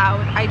if it's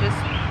loud. I just,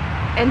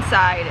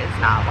 inside is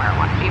not where I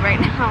want to be right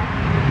now.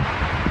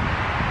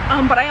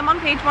 But I am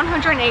on page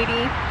 180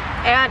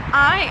 and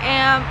I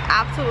am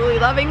absolutely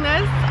loving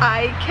this.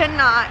 I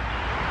cannot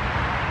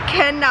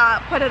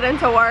put it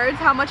into words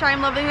how much I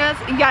am loving this.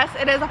 Yes,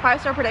 it is a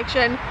 5-star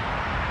prediction.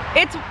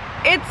 It's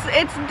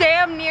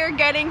damn near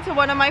getting to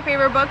one of my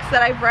favorite books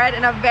that I've read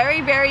in a very,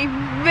 very,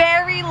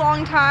 very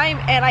long time,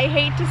 and I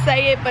hate to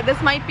say it, but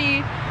this might be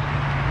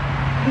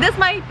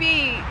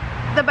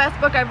the best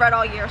book I've read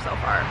all year so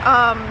far.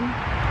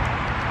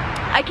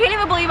 I can't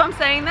even believe I'm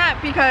saying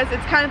that because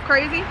it's kind of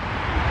crazy.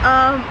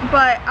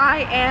 But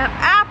I am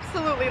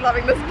absolutely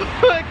loving this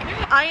book.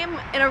 I am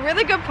in a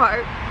really good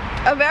part,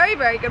 a very,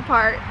 very good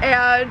part,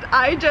 and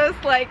I just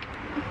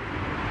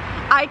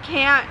I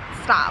can't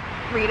stop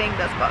reading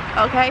this book,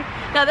 okay?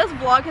 Now this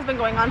vlog has been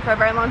going on for a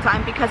very long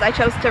time because I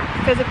chose to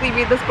physically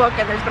read this book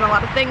and there's been a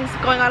lot of things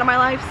going on in my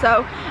life,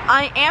 so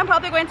I am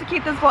probably going to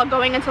keep this vlog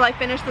going until I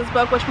finish this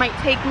book, which might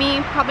take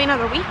me probably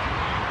another week.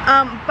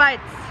 But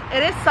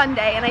it is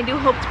Sunday and I do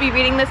hope to be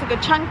reading this a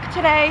good chunk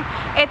today.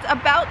 It's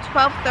about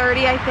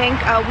 12:30, I think.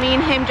 Me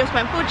and him just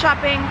went food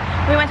shopping.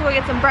 We went to go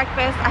get some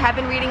breakfast. I have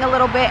been reading a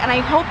little bit and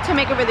I hope to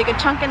make a really good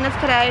chunk in this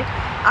today.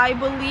 I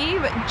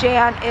believe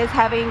Jan is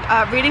having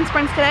reading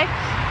sprints today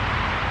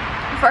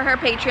for her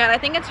Patreon. I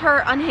think it's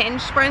her Unhinged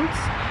sprints,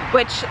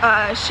 which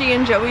she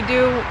and Joey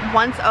do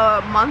once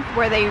a month,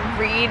 where they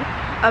read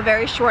a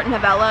very short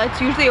novella. It's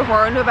usually a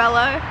horror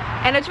novella,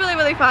 and it's really,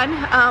 really fun.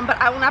 But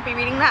I will not be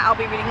reading that. I'll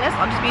be reading this.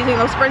 I'll just be using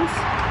those sprints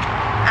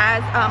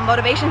as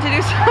motivation to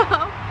do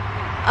so.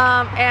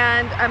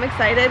 And I'm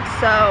excited.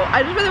 So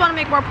I just really want to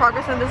make more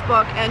progress in this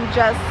book and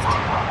just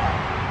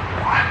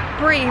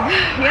breathe,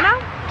 you know?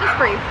 Just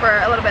breathe for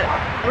a little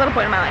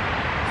point in my life.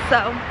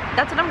 So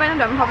that's what I'm going to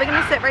do. I'm probably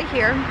going to sit right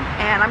here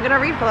and I'm going to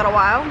read for a little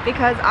while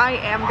because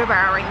I am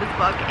devouring this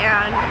book,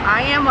 and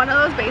I am one of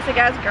those basic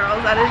ass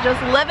girls that is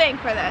just living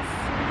for this.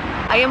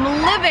 I am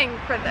living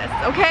for this,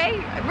 okay?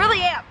 I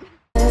really am.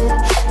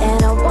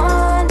 And I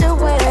wonder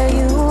where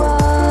you are.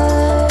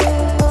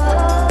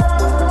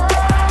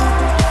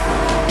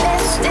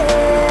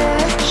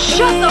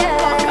 Shut the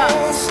fuck up.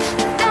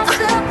 That's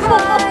the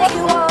part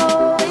you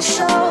always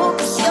show,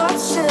 'cause you're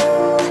too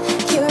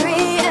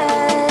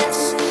curious.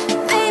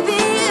 Maybe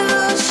you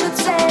should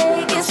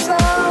take it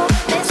slow.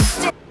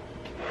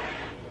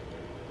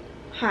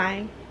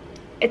 Hi,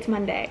 it's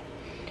Monday.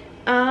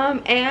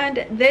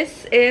 And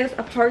this is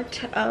a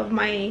part of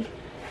my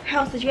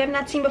house that you have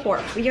not seen before.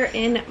 We are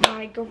in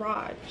my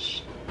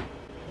garage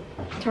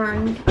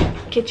turned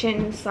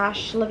kitchen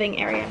 /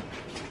 living area.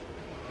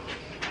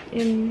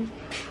 And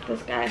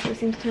this guy who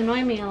seems to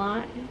annoy me a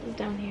lot is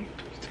down here.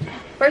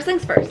 First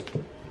things first,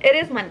 it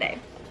is Monday.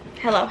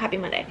 Hello, happy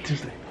Monday.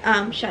 Tuesday.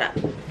 Shut up.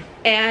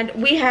 And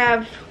we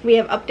have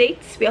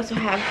updates. We also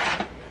have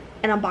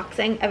an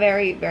unboxing, a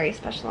very, very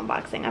special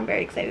unboxing I'm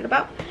very excited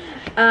about.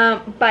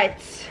 But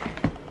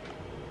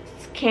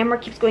this camera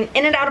keeps going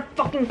in and out of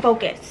fucking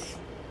focus.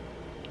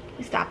 Can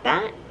you stop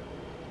that?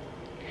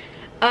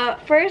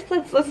 First,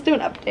 let's do an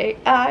update.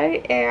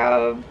 I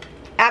am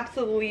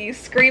absolutely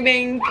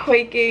screaming,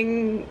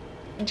 quaking,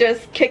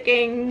 just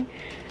kicking,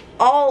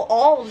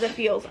 all of the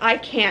feels. I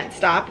can't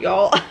stop,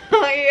 y'all.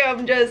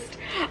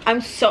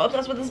 I'm so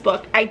obsessed with this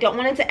book. I don't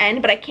want it to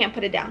end, but I can't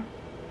put it down.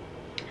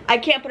 I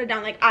can't put it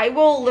down. Like, I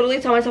will literally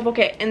tell myself,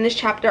 okay, in this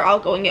chapter I'll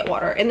go and get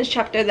water. In this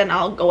chapter, then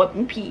I'll go up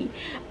and pee.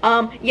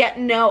 Yet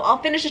no, I'll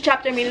finish the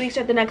chapter, immediately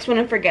start the next one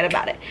and forget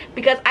about it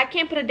because I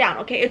can't put it down.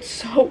 Okay, it's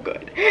so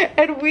good.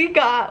 And we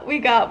got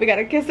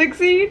a kissing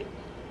scene,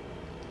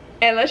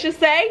 and let's just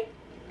say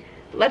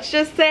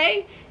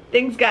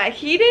things got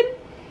heated.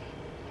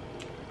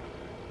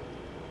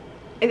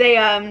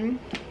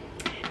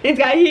 Things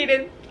got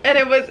heated. And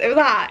it was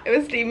hot, it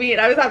was steamy, and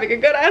I was having a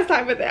good ass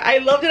time with it. I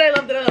loved it, I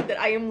loved it, I loved it.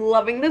 I am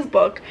loving this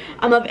book.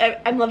 I'm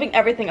loving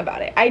everything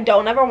about it. I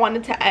don't ever want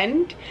it to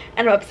end,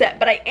 and I'm upset.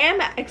 But I am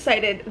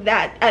excited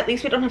that at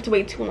least we don't have to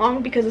wait too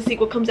long because the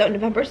sequel comes out in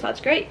November, so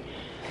that's great.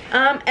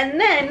 And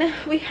then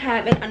we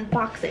have an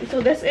unboxing. So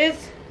this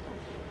is,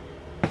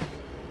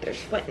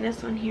 there's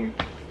wetness on here.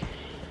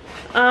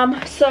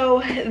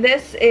 So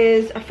this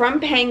is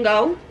from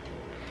Pango.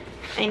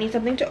 I need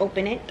something to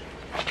open it.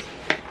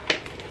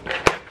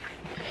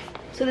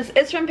 So this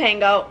is from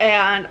Pango,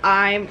 and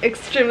I'm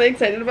extremely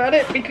excited about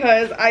it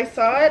because I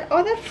saw it.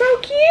 Oh, that's so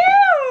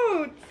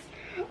cute!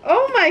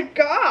 Oh my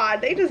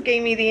god, they just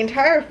gave me the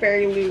entire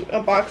Fairy Loot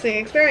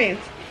unboxing experience.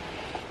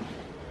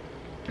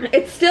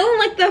 It's still in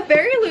like the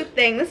Fairy Loot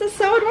thing. This is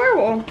so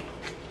adorable.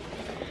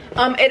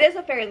 It is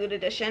a Fairy Loot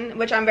edition,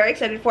 which I'm very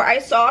excited for. I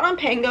saw it on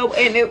Pango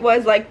and it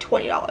was like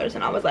 $20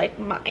 and I was like,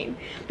 mine,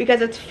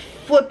 because it's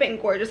flipping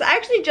gorgeous. I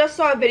actually just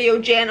saw a video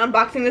Jan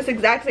unboxing this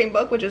exact same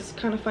book, which is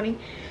kind of funny.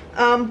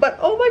 But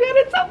oh my god,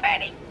 it's so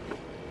pretty.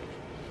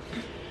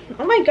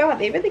 Oh my god,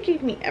 they really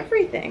gave me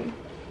everything.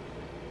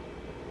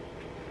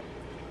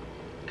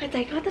 Guys,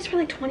 I got this for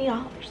like $20.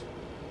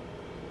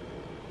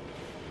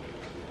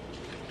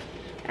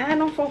 Ah,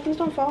 don't fall, please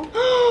don't fall.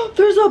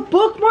 There's a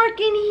bookmark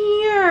in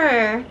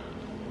here.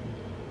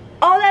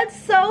 Oh, that's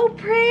so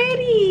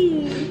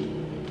pretty.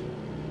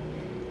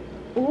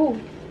 Ooh,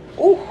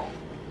 ooh.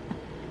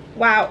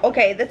 Wow,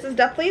 okay, this is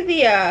definitely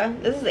the,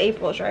 this is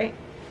April's, right?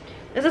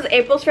 This is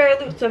April's Fairy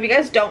Loot, so if you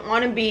guys don't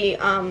want to be,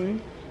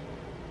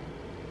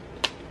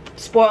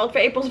 spoiled for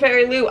April's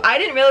Fairy Loot, I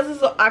didn't realize this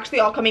was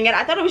actually all coming in.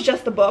 I thought it was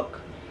just the book.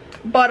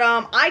 But,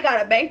 I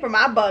got a bang for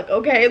my buck,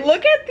 okay?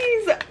 Look at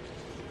these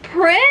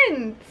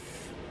prints.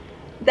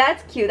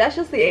 That's cute. That's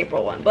just the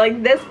April one. But,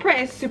 like, this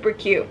print is super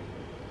cute.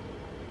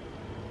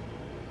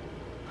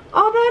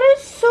 Oh, that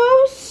is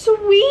so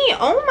sweet.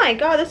 Oh my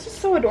god, this is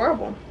so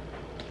adorable.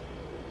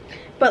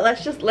 But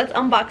let's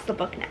unbox the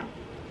book now.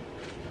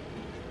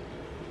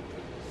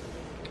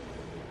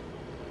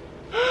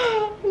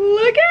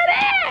 Look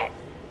at it.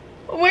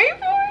 Wait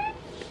for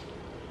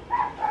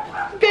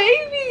it.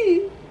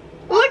 Baby.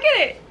 Look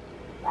at it.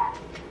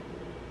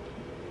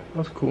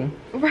 That's cool.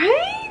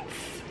 Right?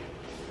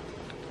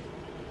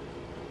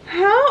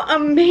 How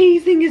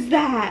amazing is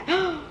that?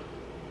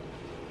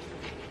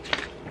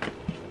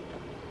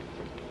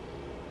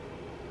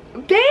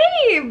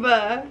 Babe!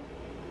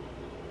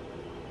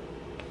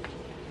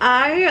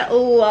 I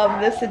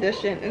love this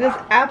edition. It is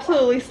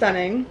absolutely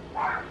stunning.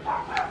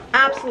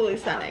 Absolutely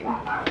stunning.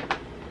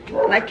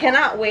 And I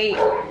cannot wait.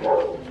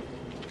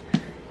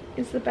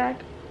 Is the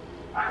back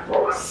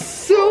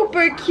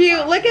super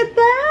cute? Look at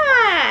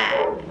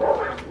that!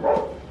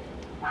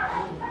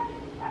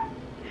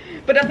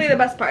 But definitely the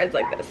best part is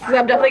like this. So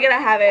I'm definitely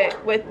gonna have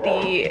it with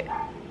the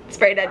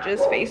sprayed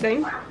edges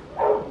facing.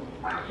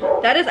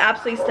 That is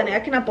absolutely stunning. I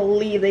cannot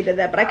believe they did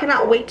that, but I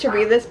cannot wait to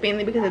read this,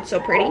 mainly because it's so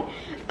pretty.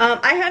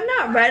 I have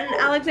not read an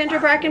Alexandra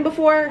Bracken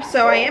before,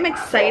 so I am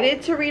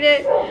excited to read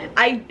it.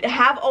 I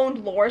have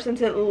owned Lore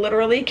since it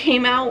literally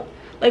came out,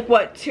 like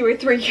what, 2 or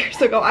 3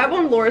 years ago. I've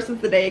owned Lore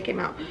since the day it came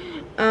out,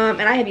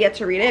 and I have yet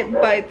to read it.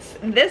 But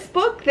this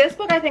book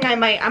I think I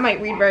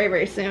might read very,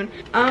 very soon.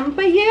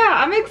 But yeah,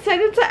 I'm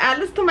excited to add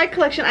this to my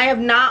collection. I have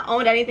not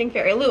owned anything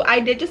Fairy Loot. I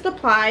did just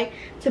apply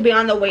to be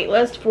on the wait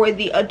list for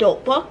the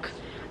adult book.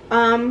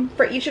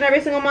 For each and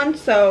every single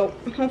month, so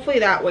hopefully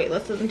that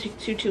waitlist doesn't take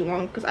too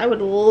long, because I would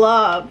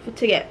love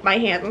to get my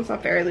hands on some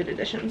Fairy Loot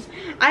editions.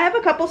 I have a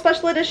couple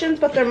special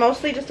editions, but they're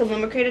mostly just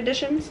Illumicrate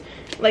editions.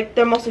 Like,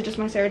 they're mostly just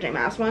my Sarah J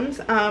Maas ones.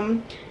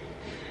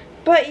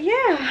 But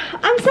yeah,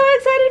 I'm so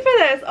excited for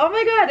this. Oh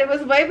my god, it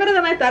was way better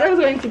than I thought it was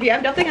going to be.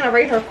 I'm definitely gonna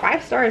rate her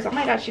 5 stars. Oh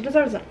my god, she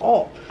deserves it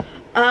all.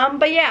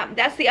 But yeah,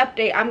 that's the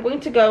update. I'm going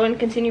to go and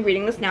continue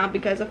reading this now,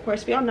 because of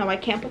course we all know I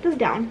can't put this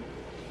down.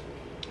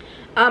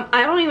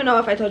 I don't even know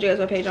if I told you guys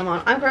what page I'm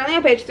on. I'm currently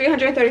on page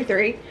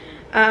 333.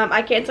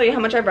 I can't tell you how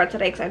much I've read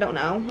today because I don't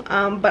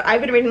know. But I've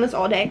been reading this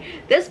all day.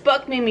 This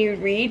book made me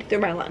read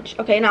through my lunch.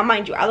 Okay, now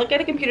mind you, I look at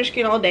a computer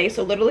screen all day,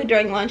 so literally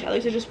during lunch, I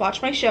like to just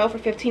watch my show for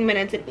 15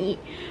 minutes and eat.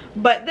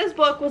 But this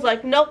book was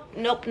like, nope,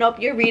 nope, nope,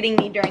 you're reading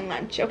me during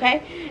lunch,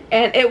 okay?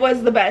 And it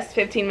was the best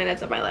 15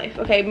 minutes of my life,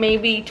 okay?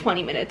 Maybe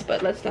 20 minutes,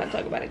 but let's not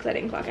talk about it because I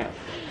didn't clock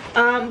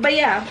out. But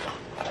yeah.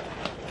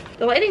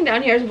 The lighting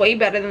down here is way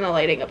better than the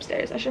lighting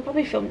upstairs. I should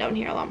probably film down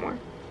here a lot more.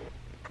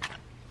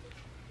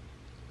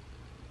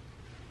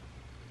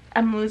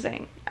 I'm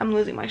losing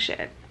my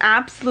shit.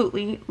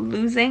 Absolutely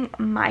losing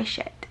my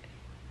shit.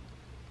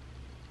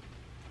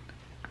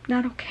 I'm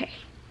not okay.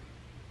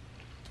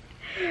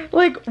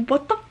 Like,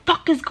 what the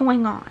fuck is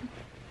going on?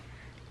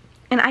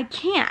 And I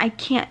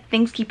can't.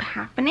 Things keep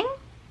happening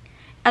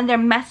and they're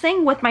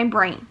messing with my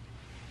brain.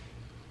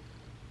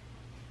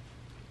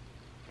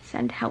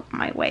 Send help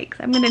my way,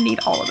 because I'm gonna need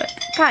all of it.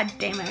 God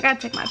damn it, I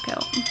gotta take my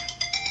pill.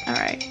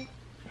 Alright,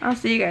 I'll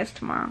see you guys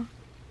tomorrow.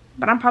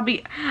 But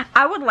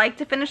I would like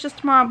to finish this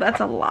tomorrow, but that's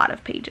a lot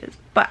of pages.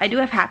 But I do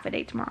have half a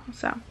day tomorrow,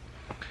 so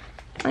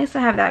at least I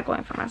have that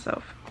going for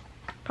myself.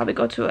 Probably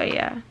go to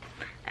a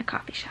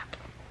coffee shop.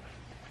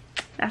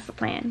 That's the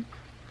plan.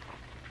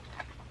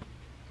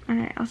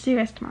 Alright, I'll see you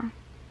guys tomorrow.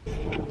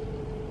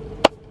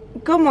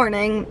 Good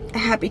morning,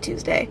 happy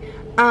Tuesday.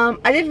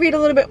 I did read a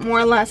little bit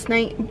more last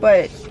night,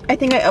 but I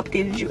think I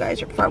updated you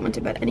guys before I went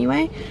to bed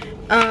anyway.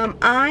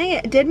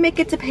 I did make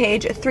it to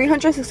page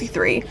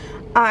 363.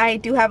 I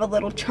do have a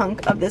little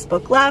chunk of this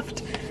book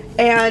left,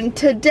 and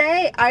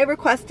today I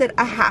requested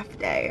a half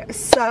day,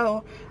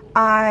 so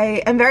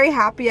I am very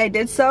happy I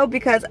did so,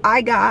 because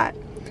I got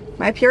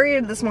my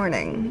period this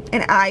morning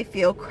and I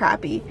feel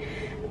crappy.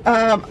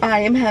 I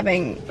am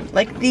having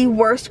like the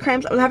worst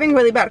cramps. I was having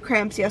really bad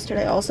cramps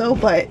yesterday also,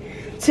 but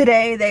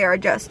today they are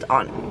just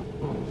on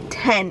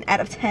 10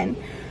 out of 10.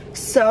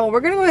 So we're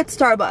gonna go hit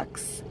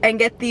Starbucks and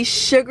get the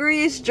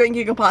sugariest drink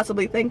you can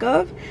possibly think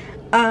of,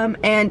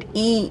 and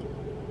eat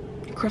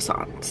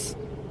croissants,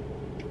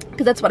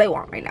 because that's what I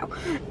want right now.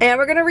 And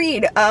we're gonna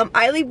read.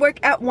 I leave work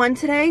at 1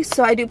 today,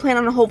 so I do plan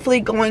on hopefully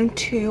going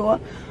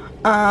to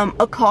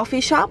a coffee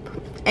shop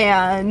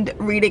and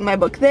reading my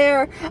book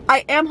there.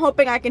 I am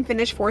hoping I can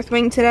finish Fourth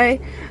Wing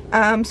today,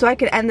 so I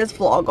can end this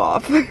vlog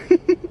off,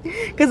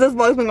 because this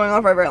vlog's been going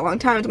on for a very long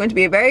time. It's going to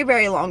be a very,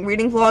 very long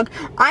reading vlog.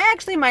 I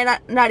actually might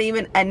not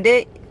even end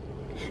it.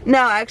 No,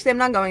 actually I'm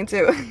not going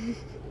to.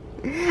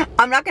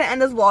 I'm not going to end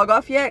this vlog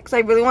off yet because I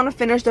really want to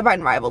finish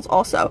Divine Rivals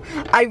also.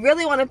 I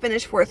really want to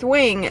finish Fourth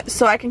Wing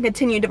so I can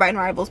continue Divine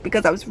Rivals,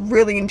 because I was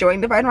really enjoying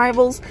Divine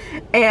Rivals,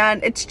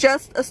 and it's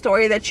just a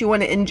story that you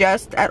want to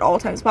ingest at all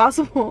times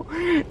possible.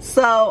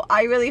 So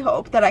I really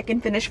hope that I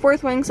can finish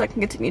Fourth Wing so I can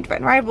continue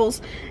Divine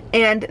Rivals,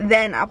 and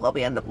then I'll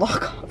probably end the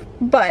vlog off.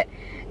 But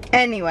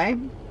anyway,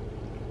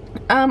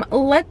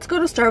 let's go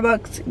to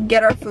Starbucks,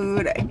 get our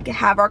food,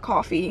 have our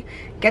coffee,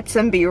 get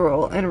some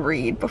B-roll, and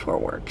read before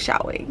work,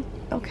 shall we?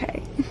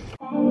 Okay.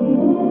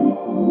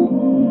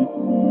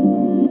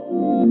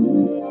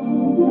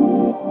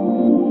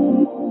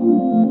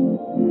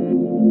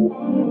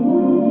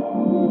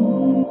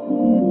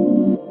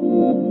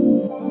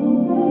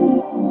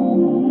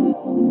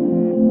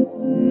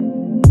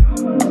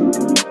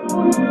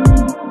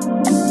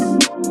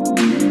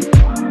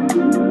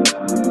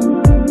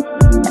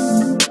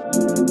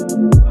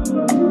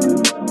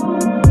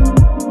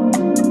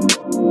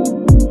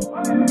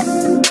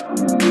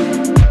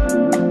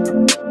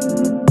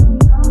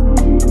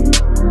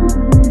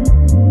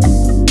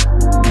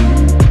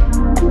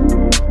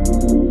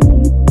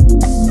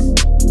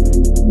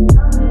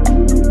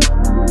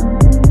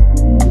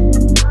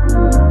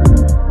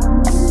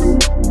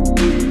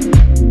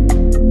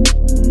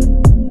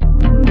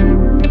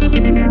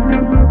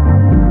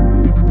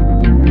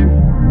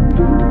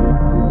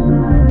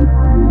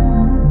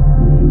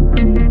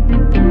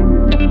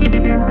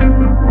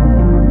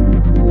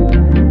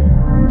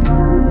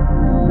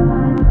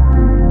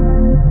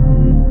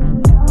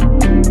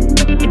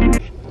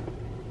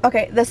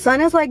 Okay, the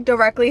sun is like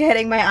directly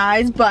hitting my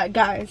eyes, but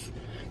guys,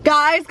 for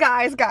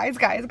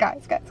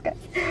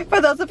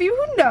those of you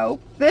who know,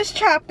 this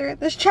chapter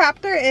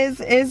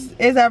is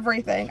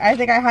everything. I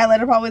think I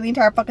highlighted probably the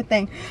entire fucking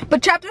thing.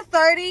 But chapter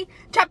 30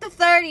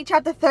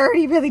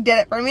 really did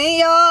it for me,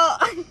 y'all.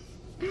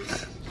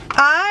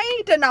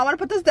 I did not want to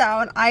put this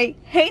down. I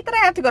hate that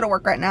I have to go to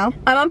work right now.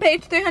 I'm on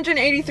page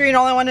 383 and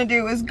all I want to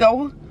do is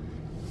go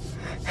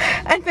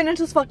and finish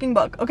this fucking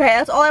book. Okay,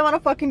 that's all I want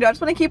to fucking do. I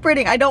just want to keep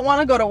reading. I don't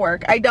want to go to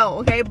work. I don't,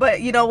 okay? But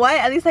you know what?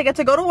 At least I get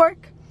to go to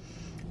work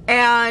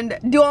and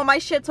do all my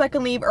shit so I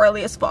can leave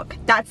early as fuck.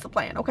 That's the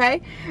plan, okay?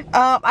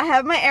 I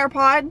have my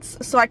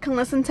AirPods so I can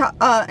listen to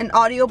an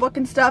audiobook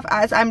and stuff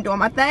as I'm doing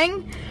my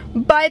thing.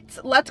 But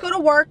let's go to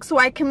work so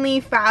I can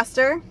leave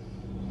faster.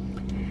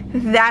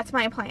 That's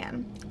my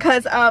plan.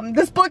 Because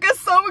this book is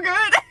so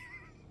good.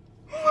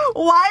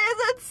 Why is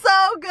it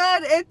so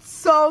good? It's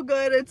so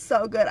good. It's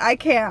so good. I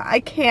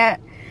can't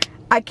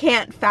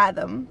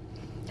fathom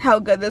how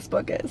good this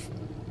book is.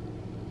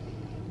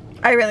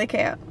 I really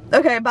can't.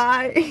 Okay,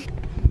 bye.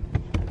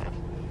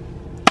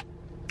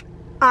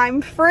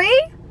 I'm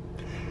free.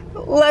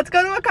 Let's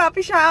go to a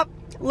coffee shop.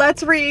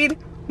 Let's read.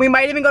 We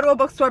might even go to a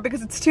bookstore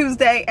because it's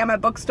Tuesday and my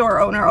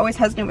bookstore owner always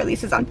has new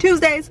releases on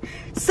Tuesdays.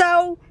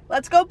 So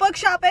let's go book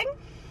shopping.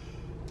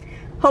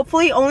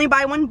 Hopefully only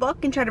buy one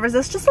book and try to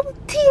resist just a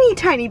teeny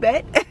tiny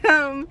bit.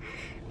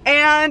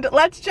 And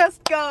let's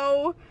just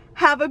go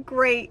have a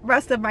great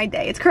rest of my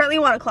day. It's currently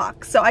 1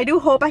 o'clock, so I do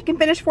hope I can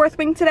finish Fourth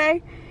Wing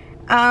today.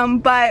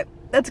 But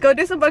let's go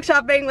do some book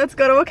shopping. Let's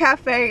go to a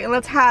cafe and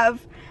let's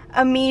have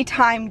a me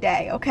time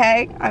day,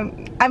 okay?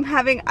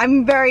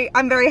 I'm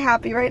very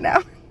happy right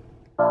now.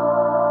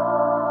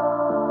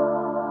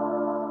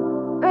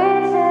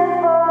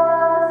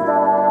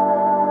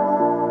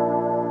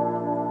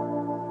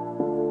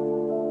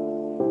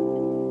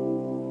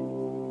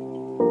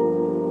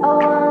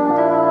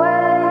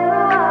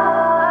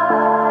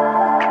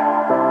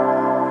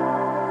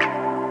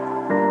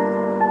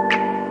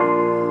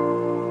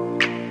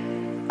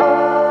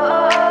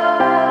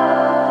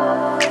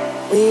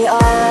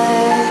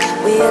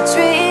 We are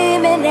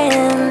dreaming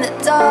in the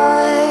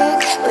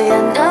dark. We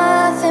are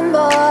nothing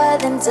more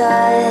than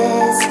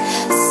dust.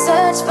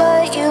 Search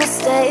but you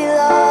stay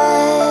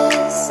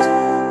lost.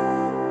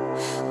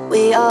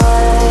 We are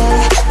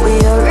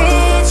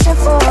reaching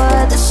for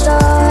the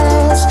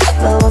stars,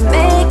 but we're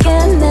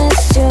making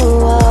this too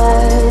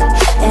hard.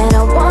 And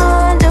I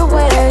wonder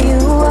where you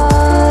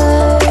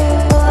are,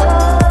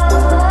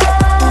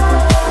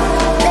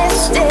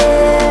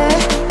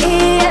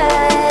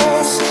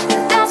 mysterious.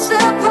 That's the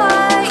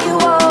part you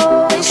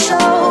always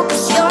show,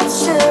 'cause you're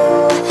too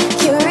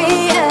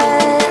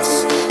curious.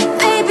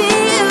 Maybe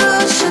you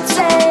should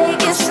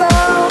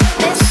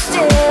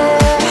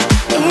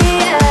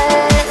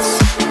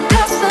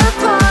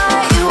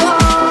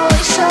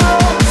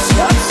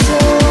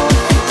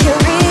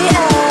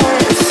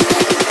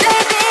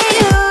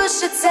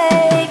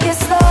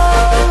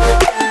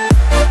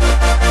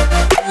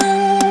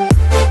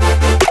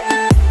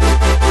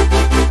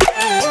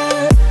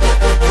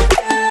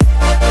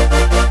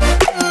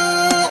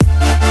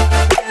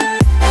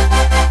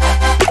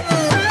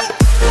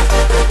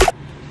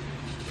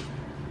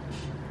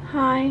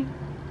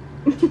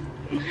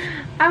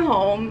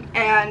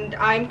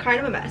I'm kind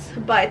of a mess.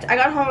 But I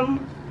got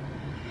home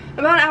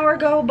about an hour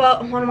ago,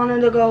 but one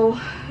wanted to go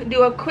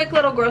do a quick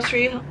little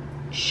grocery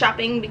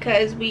shopping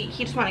because he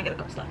just wanted to get a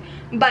couple stuff.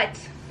 But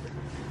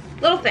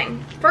little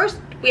thing,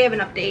 first we have an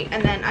update,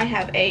 and then I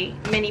have a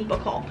mini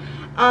book haul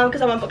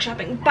because I went book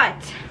shopping.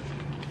 But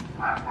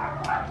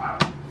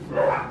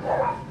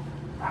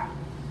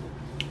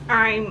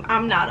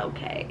I'm not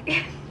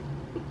okay.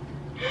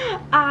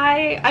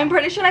 I'm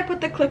pretty sure I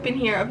put the clip in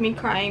here of me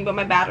crying, but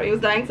my battery was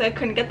dying, so I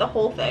couldn't get the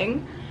whole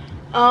thing.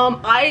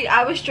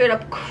 I was straight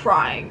up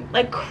crying,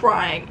 like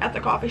crying at the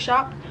coffee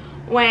shop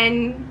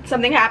when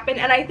something happened.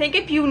 And I think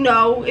if you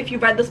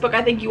read this book,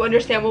 I think you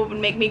understand what would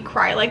make me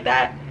cry like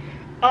that.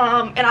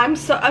 And I'm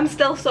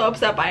still so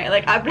upset by it.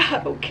 Like, I'm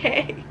not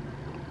okay.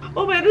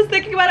 Oh man, just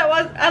thinking about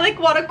it, I like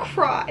want to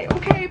cry,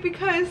 okay,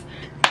 because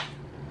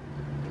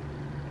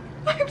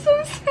I'm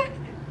so sad.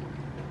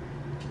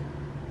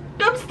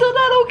 I'm still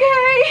not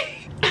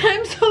okay.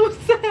 I'm so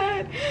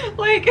sad.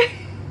 Like,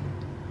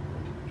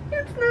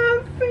 it's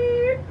not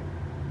fair.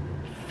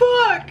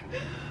 Fuck.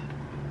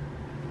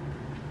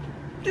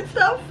 It's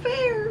not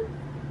fair.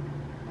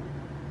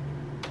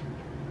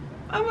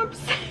 I'm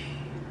upset.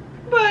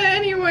 But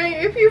anyway,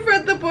 if you've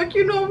read the book,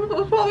 you know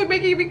it's probably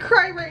making me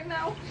cry right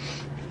now.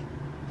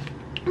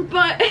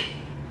 But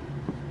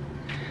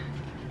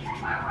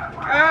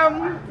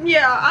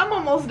yeah, I'm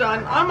almost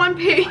done. I'm on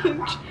page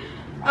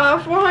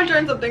 400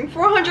 and something,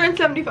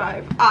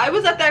 475. I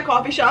was at that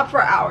coffee shop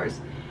for hours.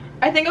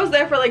 I think I was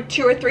there for like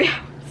 2 or 3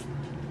 hours.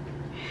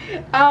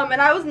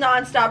 And I was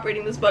non-stop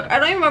reading this book. I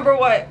don't even remember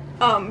what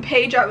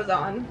page I was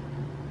on.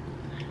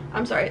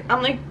 I'm sorry,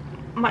 I'm like,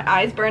 my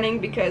eyes burning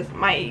because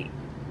my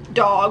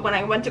dog, when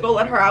I went to go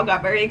let her out,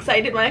 got very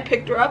excited when I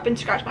picked her up and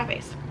scratched my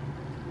face.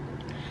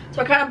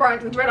 So I kind of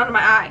burned things right under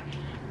my eye.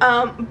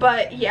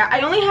 But yeah, I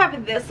only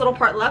have this little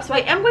part left, so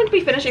I am going to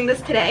be finishing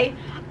this today.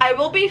 I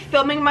will be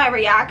filming my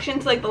reaction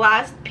to like the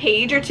last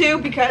page or two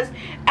because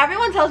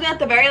everyone tells me that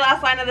the very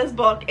last line of this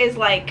book is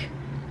like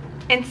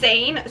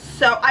insane.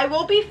 So I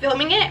will be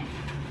filming it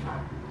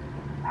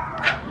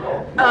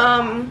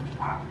and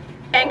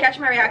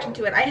catching my reaction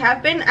to it. I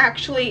have been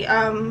actually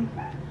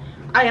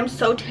I am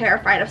so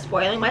terrified of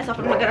spoiling myself.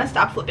 I'm gonna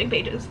stop flipping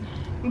pages.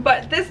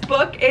 But this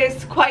book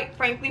is quite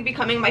frankly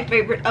becoming my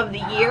favorite of the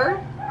year.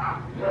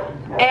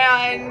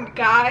 And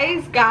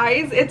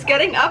guys, it's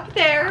getting up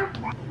there.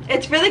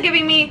 It's really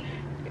giving me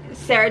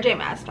Sarah J.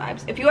 Maas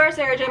vibes. If you are a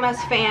Sarah J.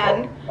 Maas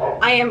fan,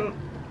 I am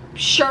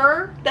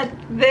sure that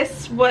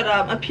this would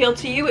appeal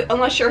to you,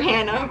 unless you're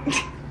Hannah.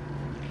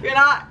 If you're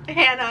not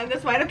Hannah,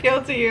 this might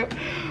appeal to you.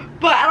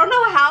 But I don't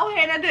know how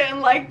Hannah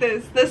didn't like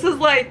this. This is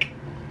like,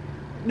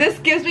 this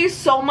gives me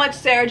so much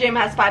Sarah J.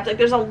 Maas vibes. Like,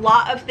 there's a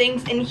lot of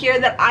things in here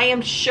that I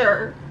am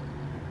sure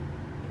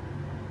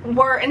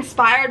were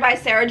inspired by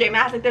Sarah J.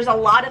 Maas. Like, there's a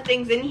lot of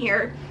things in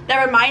here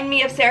that remind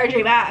me of Sarah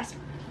J. Maas.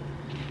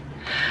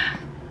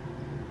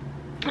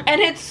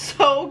 And it's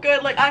so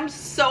good. Like, I'm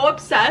so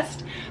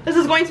obsessed. This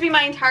is going to be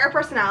my entire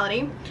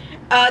personality.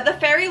 The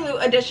Fairy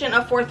Loot edition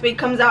of 4th Week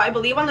comes out, I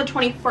believe, on the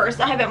 21st.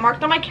 I have it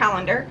marked on my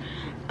calendar.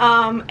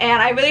 And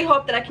I really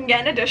hope that I can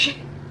get an edition,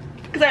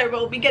 because I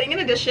will be getting an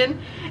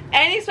edition.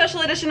 Any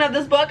special edition of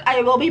this book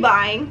I will be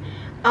buying.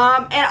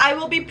 And I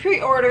will be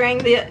pre-ordering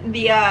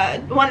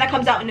the one that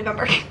comes out in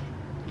November,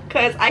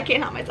 because I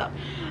can't help myself.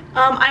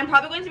 I'm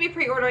probably going to be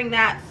pre-ordering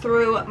that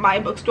through my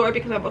bookstore,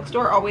 because my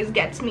bookstore always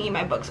gets me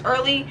my books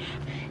early.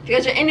 If you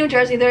guys are in New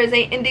Jersey, there is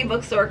an indie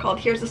bookstore called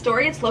Here's the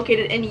Story. It's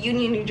located in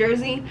Union, New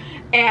Jersey,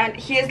 and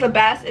he is the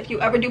best. If you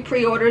ever do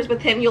pre-orders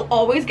with him, you'll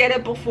always get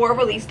it before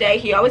release day.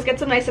 He always gets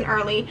them nice and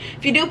early.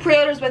 If you do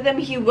pre-orders with him,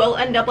 he will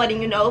end up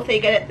letting you know if they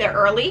get it there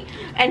early,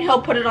 and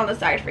he'll put it on the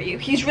side for you.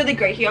 He's really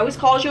great. He always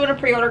calls you when a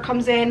pre-order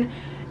comes in,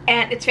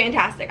 and it's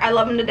fantastic. I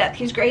love him to death.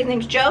 He's great. His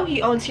name's Joe.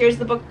 He owns Here's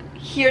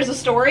the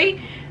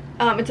Story.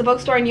 It's a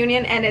bookstore in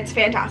Union, and it's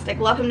fantastic.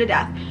 Love him to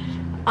death.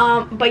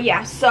 But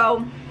yeah,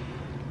 so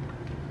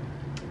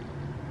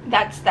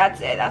that's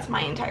it. That's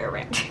my entire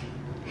rant.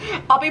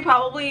 I'll be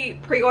probably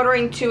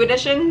pre-ordering 2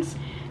 editions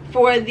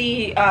for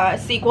the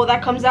sequel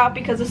that comes out,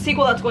 because the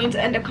sequel that's going to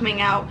end up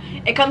coming out,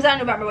 it comes out in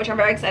November, which I'm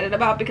very excited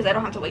about because I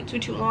don't have to wait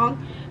too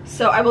long.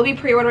 So I will be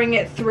pre-ordering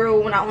it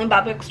through not only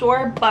my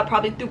bookstore, but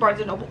probably through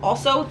Barnes & Noble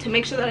also, to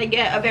make sure that I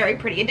get a very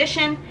pretty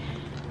edition.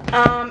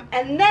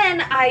 And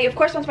then I, of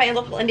course, went to my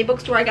local indie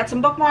bookstore. I got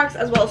some bookmarks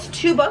as well as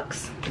 2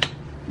 books.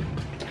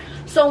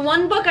 So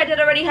one book I did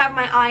already have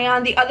my eye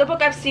on. The other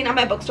book I've seen at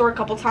my bookstore a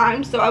couple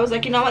times. So I was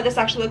like, you know what, this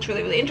actually looks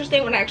really, really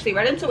interesting when I actually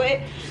read into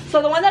it. So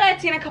the one that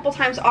I've seen a couple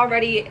times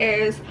already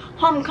is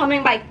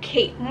Homecoming by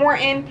Kate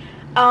Morton.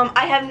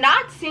 I have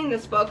not seen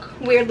this book,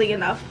 weirdly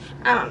enough.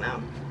 I don't know.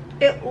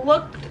 It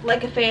looked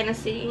like a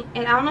fantasy,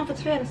 and I don't know if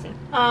it's fantasy.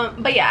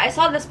 But yeah, I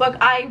saw this book.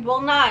 I will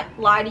not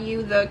lie to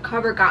you, the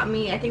cover got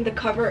me. I think the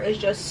cover is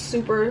just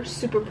super,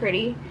 super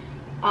pretty.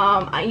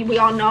 We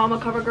all know I'm a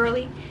cover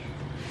girly.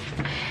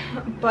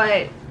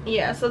 But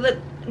yeah, so that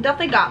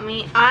definitely got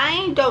me.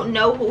 I don't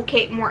know who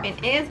Kate Morton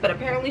is, but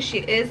apparently she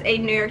is a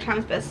New York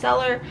Times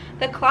bestseller.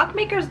 The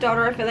Clockmaker's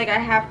Daughter, I feel like I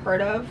have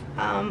heard of,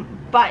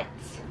 but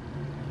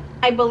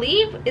I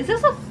believe, is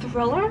this a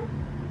thriller?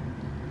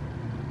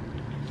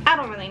 I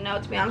don't really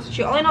know, to be honest with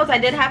you. All I know is I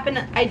did happen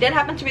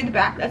to read the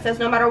back that says,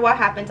 no matter what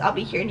happens, I'll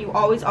be here and you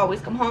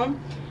always come home.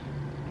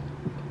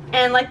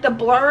 And like the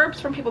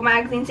blurbs from People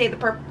magazine say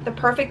the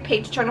perfect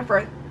page turner for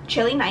a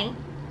chilly night.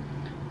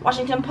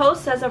 Washington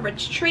Post says a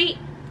rich treat.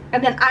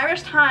 And then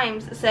Irish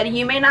Times said,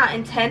 you may not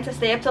intend to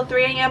stay up till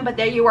 3 a.m. but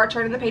there you are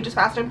turning the pages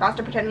faster and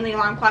faster, pretending the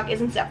alarm clock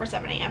isn't set for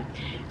 7 a.m.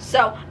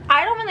 So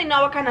I don't really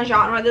know what kind of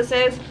genre this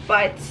is,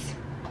 but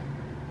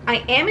I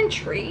am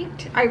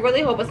intrigued. I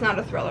really hope it's not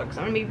a thriller because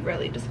I'm going to be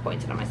really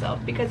disappointed in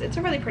myself because it's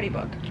a really pretty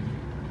book.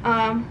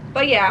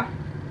 But yeah.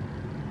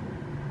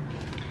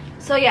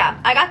 So yeah,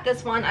 I got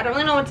this one. I don't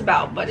really know what it's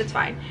about, but it's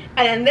fine.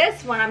 And then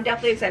this one I'm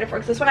definitely excited for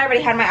because this one I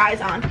already had my eyes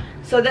on.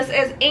 So this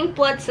is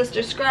Inkblood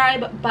Sister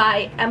Scribe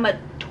by Emma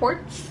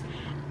Torts.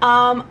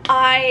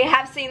 I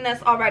have seen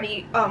this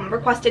already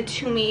requested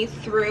to me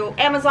through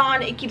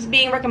Amazon. It keeps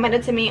being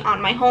recommended to me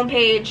on my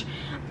homepage.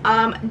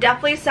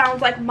 Definitely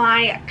sounds like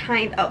my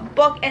kind of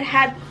book. It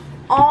had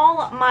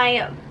all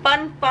my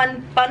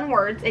fun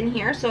words in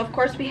here. So of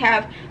course we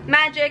have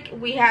magic,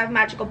 we have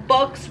magical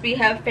books, we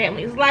have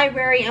family's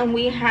library, and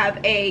we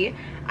have a,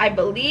 I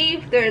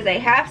believe there's a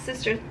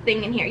half-sister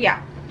thing in here.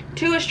 Yeah,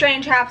 2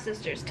 estranged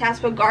half-sisters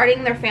tasked with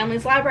guarding their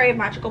family's library of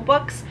magical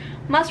books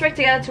must work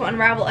together to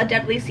unravel a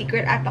deadly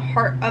secret at the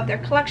heart of their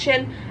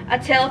collection, a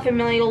tale of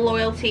familial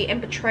loyalty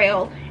and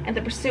betrayal and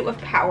the pursuit of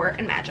power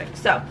and magic.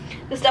 So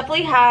this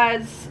definitely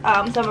has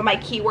some of my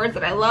keywords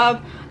that I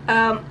love.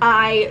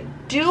 I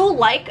do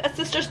like a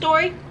sister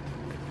story.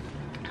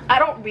 I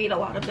don't read a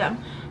lot of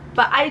them,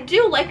 but I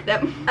do like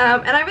them,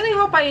 and I really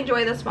hope I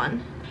enjoy this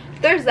one.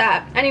 There's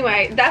that.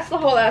 Anyway, that's the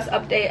whole ass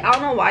update. I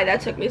don't know why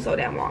that took me so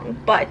damn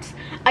long, but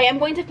I am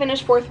going to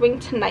finish Fourth Wing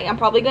tonight. I'm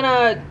probably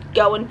gonna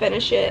go and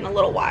finish it in a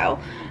little while,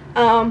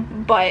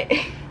 but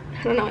I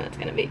don't know when that's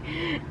gonna be.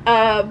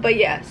 But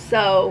yeah,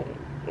 so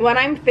when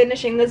I'm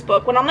finishing this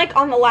book, when I'm like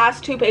on the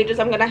last 2 pages,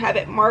 I'm gonna have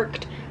it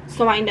marked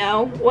so I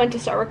know when to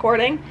start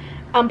recording.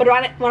 But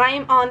when I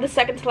am on the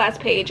second to last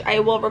page, I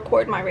will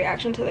record my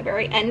reaction to the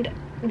very end,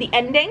 the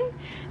ending,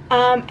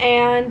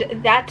 and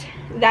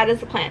that is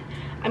the plan.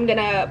 I'm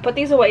gonna put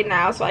these away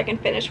now so I can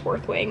finish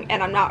Fourth Wing,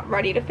 and I'm not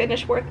ready to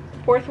finish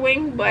Fourth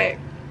Wing, but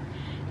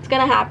it's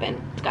gonna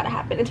happen. It's gotta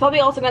happen. It's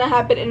probably also gonna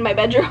happen in my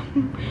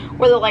bedroom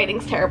where the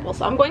lighting's terrible,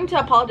 so I'm going to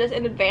apologize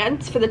in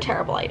advance for the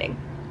terrible lighting.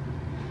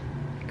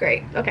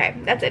 Great. Okay,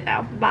 that's it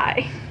now.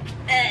 Bye.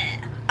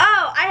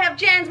 Oh, I have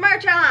Jan's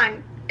merch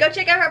on. Go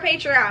check out her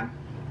Patreon.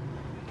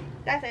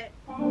 That's it.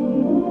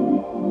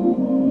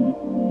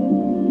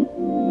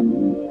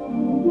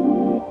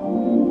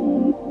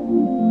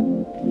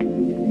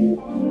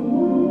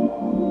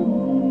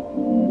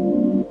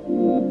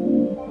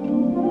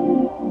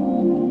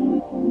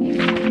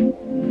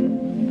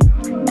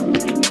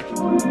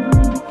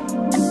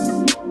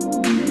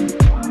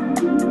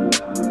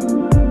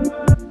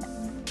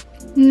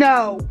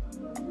 No.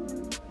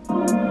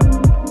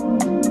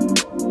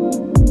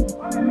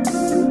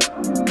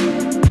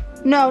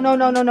 No, no,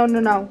 no, no, no, no,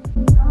 no.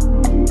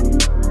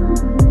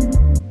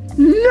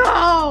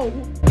 No!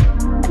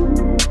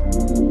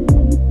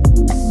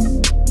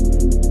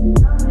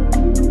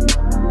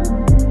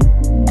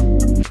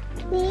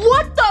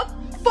 What the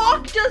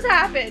fuck just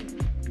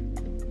happened?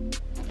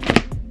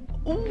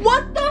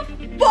 What the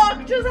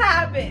fuck just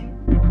happened?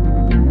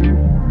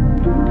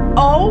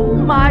 Oh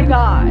my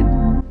god.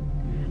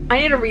 I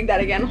need to read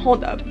that again.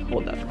 Hold up,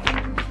 hold up.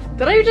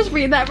 Did I just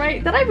read that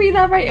right? Did I read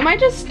that right? Am I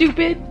just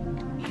stupid?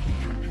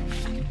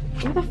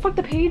 Where the fuck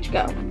did the page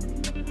go?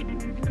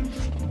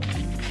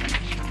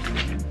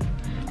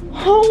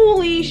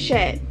 Holy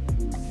shit.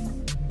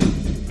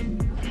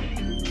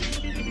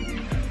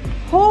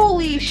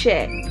 Holy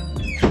shit.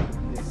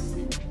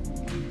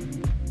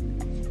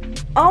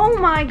 Oh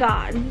my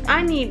god.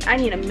 I need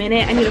a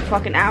minute. I need a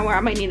fucking hour.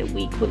 I might need a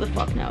week. Who the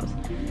fuck knows?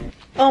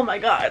 Oh my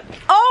god.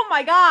 Oh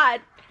my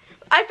god.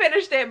 I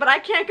finished it, but I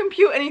can't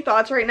compute any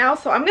thoughts right now,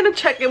 so I'm gonna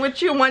check in with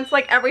you once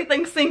like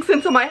everything sinks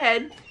into my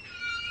head.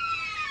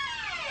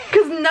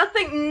 Cause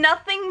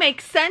nothing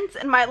makes sense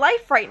in my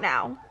life right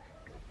now.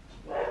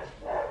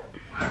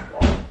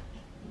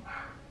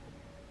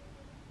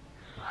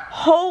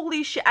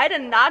 Holy shit, I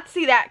did not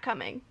see that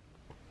coming.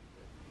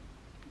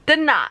 Did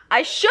not.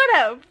 I should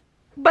have,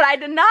 but I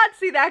did not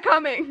see that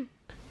coming.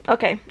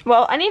 Okay,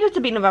 well, I need it to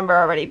be November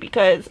already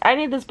because I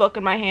need this book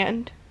in my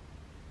hand.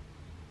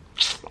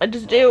 I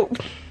just do.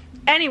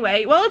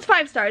 Anyway, well, it's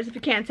 5 stars if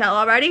you can't tell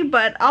already,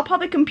 but I'll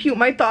probably compute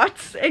my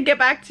thoughts and get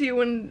back to you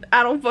when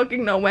I don't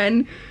fucking know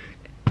when.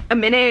 A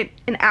minute,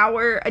 an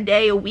hour, a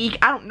day, a week.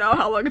 I don't know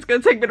how long it's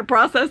gonna take me to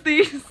process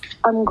these.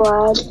 I'm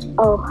glad.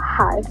 Oh,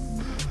 hi.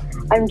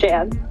 I'm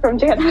Jan from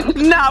Jan.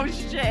 No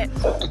shit.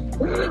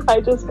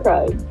 I just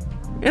cried.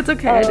 It's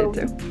okay, I did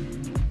too.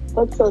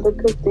 That's so did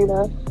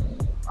Christina.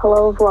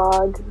 Hello,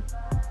 vlog.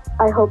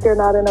 I hope you're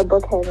not in a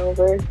book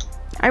hangover.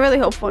 I really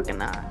hope fucking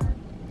not.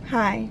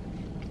 Hi.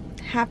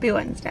 Happy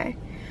Wednesday.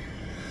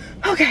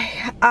 Okay,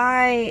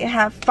 I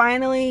have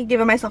finally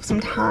given myself some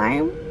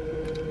time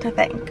to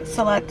think.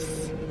 So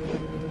let's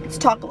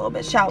let's talk a little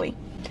bit, shall we?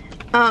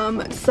 I'm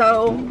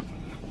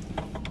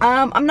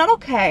not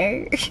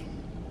okay.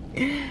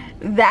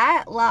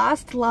 That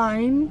last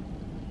line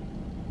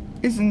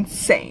is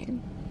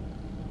insane.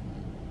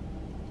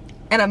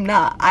 And I'm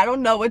not. I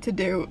don't know what to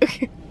do.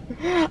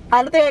 I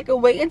don't think I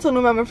can wait until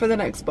November for the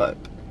next book.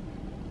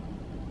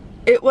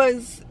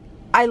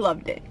 I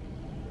loved it.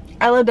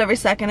 I loved every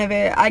second of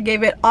it. I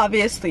gave it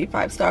obviously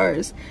 5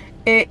 stars.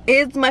 It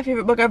is my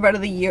favorite book I've read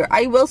of the year.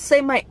 I will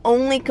say my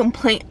only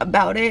complaint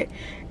about it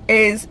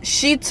is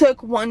she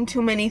took one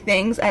too many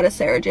things out of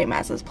Sarah J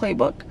Maas's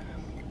playbook.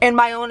 In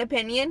my own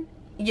opinion,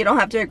 you don't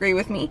have to agree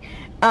with me.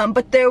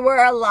 But there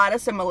were a lot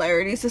of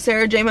similarities to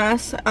Sarah J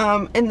Maas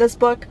in this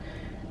book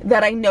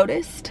that I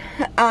noticed.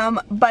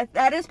 But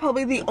that is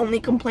probably the only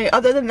complaint.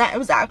 Other than that, it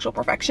was actual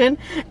perfection.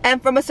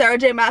 And from a Sarah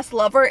J Maas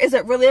lover, is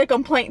it really a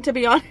complaint, to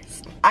be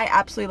honest? I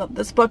absolutely love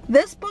this book.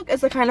 This book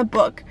is the kind of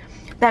book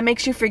that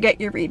makes you forget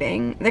you're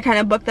reading. The kind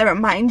of book that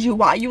reminds you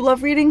why you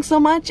love reading so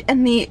much.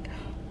 And the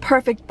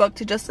perfect book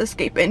to just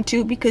escape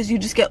into because you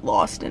just get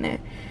lost in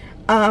it.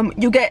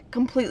 You get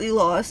completely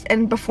lost,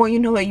 and before you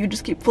know it, you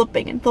just keep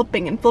flipping and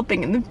flipping and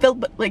flipping and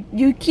then like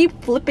you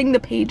keep flipping the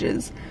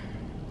pages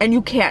and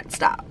you can't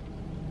stop.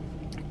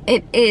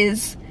 It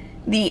is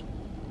the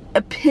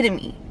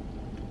epitome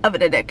of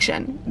an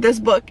addiction. This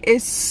book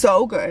is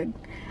so good.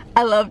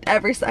 I loved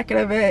every second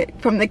of it,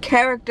 from the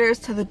characters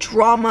to the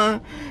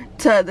drama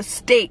to the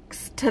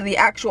stakes to the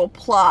actual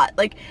plot.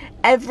 Like,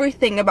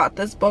 everything about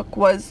this book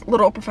was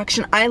literal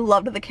perfection. I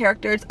loved the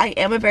characters. I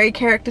am a very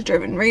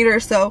character-driven reader,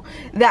 so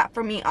that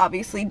for me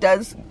obviously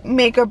does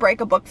make or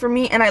break a book for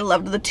me. And I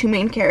loved the 2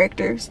 main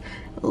characters.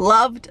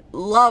 Loved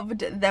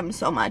them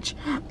so much.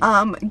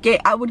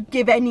 I would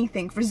give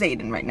anything for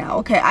Xaden right now,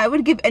 okay? I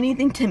would give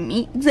anything to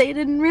meet Xaden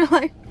in real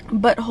life.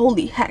 But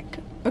holy heck,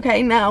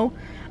 okay? Now,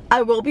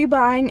 I will be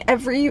buying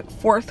every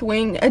 4th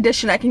Wing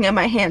edition I can get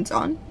my hands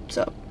on,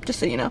 so just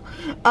so you know.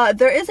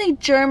 There is a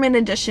German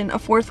edition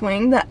of 4th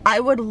Wing that I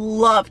would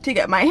love to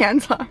get my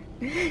hands on,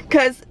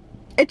 because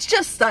it's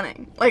just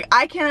stunning. Like,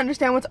 I can't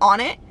understand what's on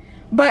it,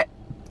 but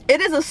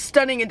it is a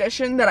stunning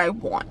edition that I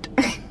want.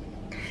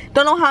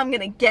 Don't know how I'm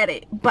gonna get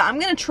it, but I'm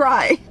gonna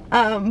try.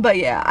 But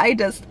yeah,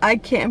 I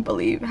can't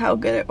believe how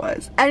good it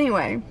was.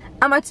 Anyway,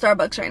 I'm at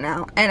Starbucks right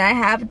now, and I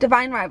have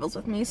Divine Rivals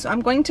with me, so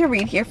I'm going to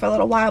read here for a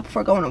little while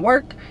before going to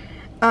work.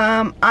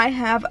 I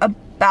have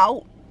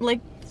about like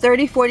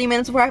 30-40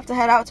 minutes before I have to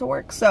head out to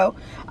work, so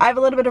I have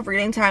a little bit of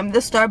reading time.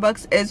 This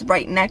Starbucks is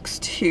right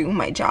next to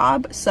my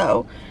job,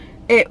 so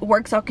it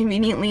works out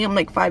conveniently. I'm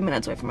like 5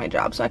 minutes away from my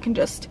job, so I can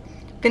just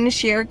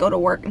finish here, go to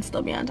work, and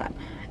still be on time.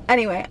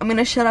 Anyway, I'm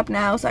gonna shut up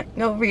now so I can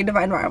go read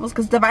Divine Rivals,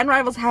 because Divine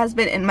Rivals has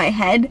been in my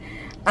head,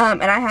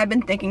 and I have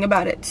been thinking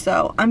about it,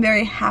 so I'm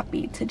very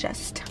happy to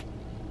just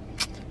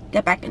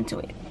get back into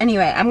it.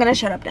 Anyway, I'm gonna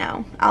shut up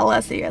now.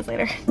 I'll see you guys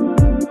later.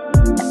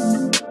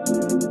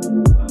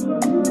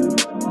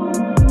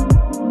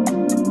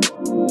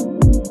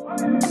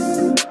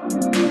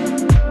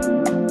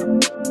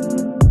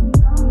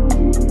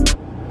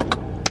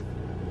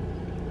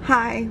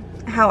 Hi,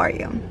 how are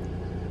you?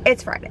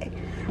 It's Friday.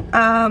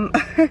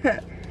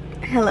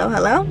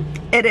 Hello.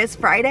 It is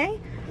Friday.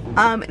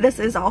 This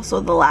is also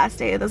the last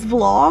day of this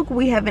vlog.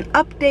 We have an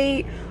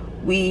update.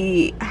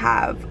 We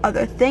have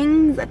other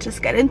things. Let's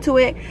just get into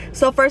it.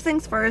 So first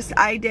things first,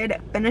 I did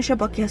finish a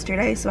book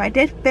yesterday. So I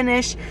did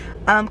finish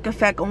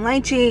Café con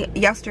Leche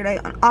yesterday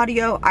on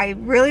audio. I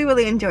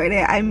really enjoyed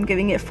it. I'm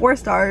giving it 4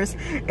 stars.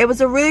 It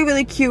was a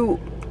really cute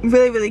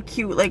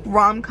like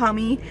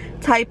rom-com-y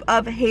type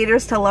of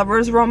haters to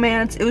lovers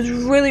romance. It was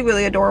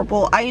really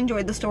adorable. I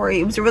enjoyed the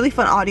story. It was a really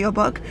fun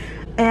audiobook,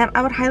 and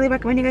I would highly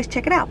recommend you guys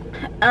check it out.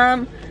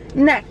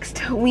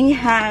 Next we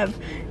have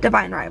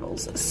Divine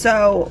Rivals.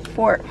 So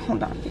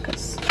hold on,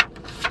 because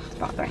it's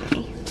bothering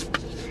me.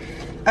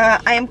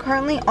 I am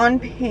currently on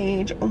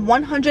page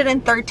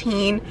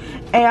 113,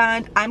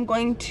 and I'm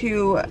going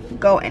to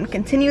go and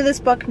continue this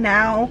book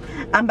now.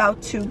 I'm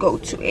about to go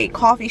to a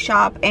coffee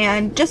shop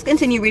and just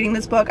continue reading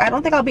this book. I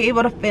don't think I'll be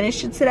able to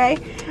finish it today,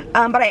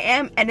 but I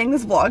am ending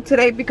this vlog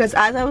today, because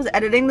as I was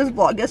editing this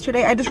vlog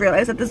yesterday, I just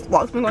realized that this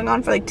vlog's been going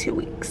on for like 2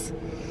 weeks.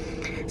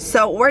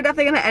 So we're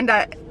definitely going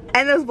to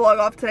end this vlog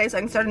off today so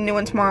I can start a new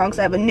one tomorrow, because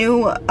I have a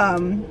new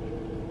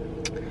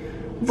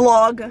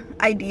vlog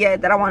idea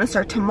that I want to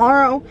start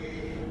tomorrow,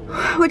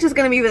 which is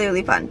going to be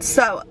really fun.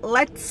 So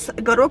let's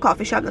go to a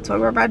coffee shop. That's what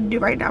we're about to do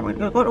right now. We're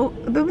going to go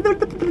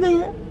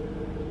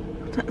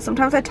to,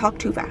 sometimes I talk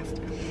too fast.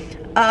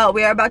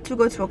 We are about to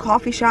go to a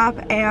coffee shop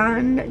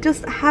and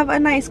just have a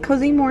nice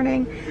cozy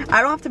morning. I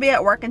don't have to be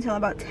at work until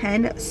about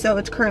 10, so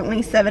it's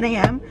currently 7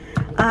 a.m.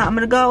 I'm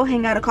gonna go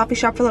hang out at a coffee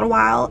shop for a little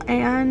while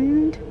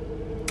and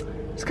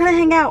just kind of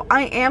hang out.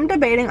 I am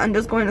debating on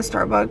just going to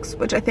Starbucks,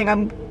 which I think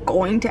I'm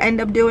going to end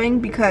up doing,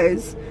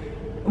 because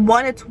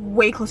one, it's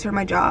way closer to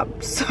my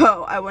job,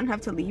 so I wouldn't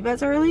have to leave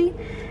as early,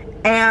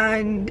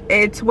 and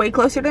it's way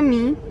closer to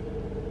me,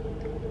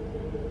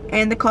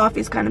 and the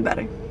coffee's kind of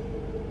better.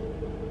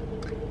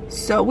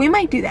 So we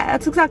might do that.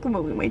 That's exactly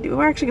what we might do.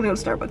 We're actually gonna go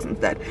to Starbucks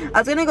instead. I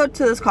was gonna go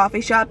to this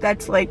coffee shop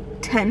that's like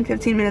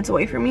 10-15 minutes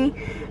away from me,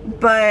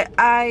 but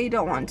I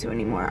don't want to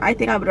anymore. I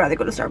think I would rather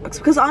go to Starbucks,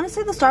 because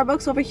honestly the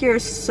Starbucks over here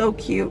is so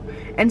cute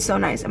and so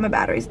nice, and my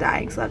battery's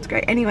dying, so that's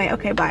great. Anyway,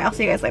 okay, bye. I'll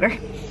see you guys later.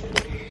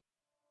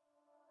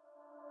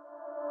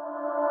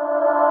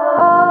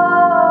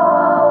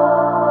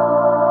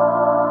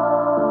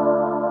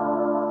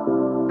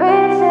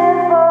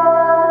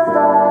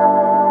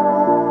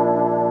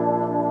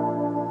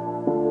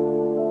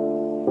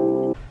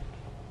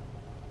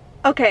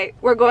 Okay,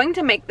 we're going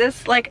to make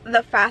this like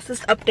the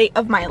fastest update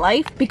of my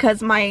life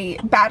because my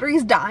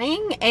battery's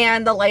dying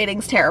and the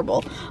lighting's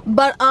terrible.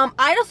 But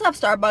I just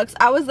left Starbucks.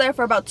 I was there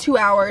for about 2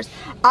 hours.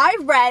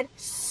 I've read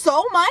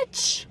so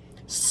much.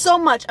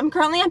 I'm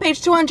currently on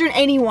page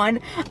 281.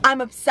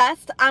 I'm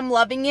obsessed. I'm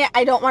loving it.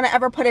 I don't want to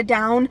ever put it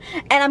down,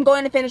 and I'm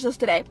going to finish this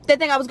today. Didn't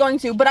think I was going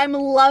to, but I'm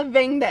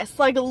loving this.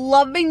 Like,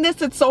 loving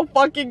this. It's so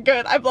fucking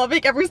good. I'm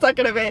loving every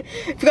second of it.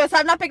 If you guys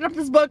have not picked up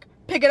this book,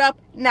 pick it up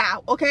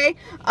now, okay?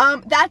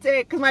 That's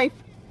it, because my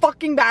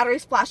fucking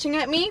battery's flashing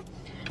at me.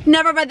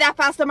 Never read that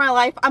fast in my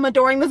life. I'm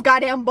adoring this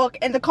goddamn book,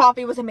 and the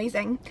coffee was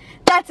amazing.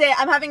 That's it.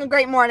 I'm having a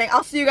great morning.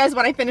 I'll see you guys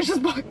when I finish this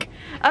book.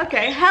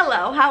 Okay,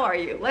 hello. How are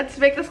you? Let's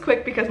make this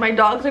quick because my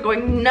dogs are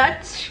going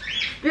nuts.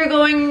 They're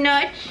going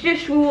nuts.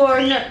 Just war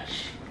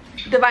nuts.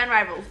 Divine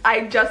Rivals.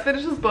 I just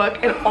finished this book,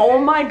 and oh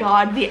my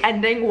god, the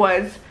ending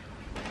was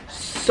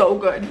so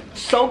good.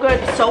 So good,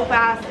 so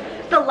fast.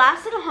 The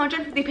last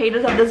 150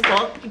 pages of this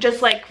book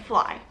just like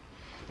fly.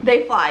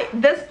 They fly.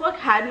 This book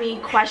had me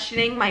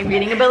questioning my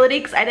reading ability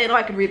because I didn't know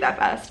I could read that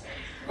fast.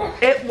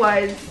 It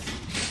was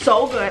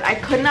so good. I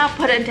could not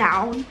put it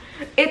down.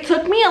 It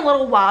took me a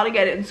little while to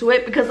get into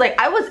it because like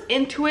I was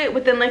into it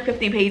within like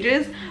 50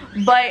 pages,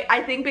 but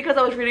I think because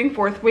I was reading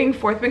Fourth Wing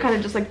kind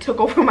of just like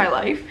took over my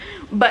life.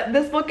 But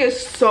this book is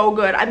so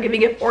good. I'm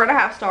giving it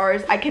 4.5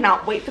 stars. I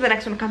cannot wait for the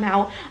next one to come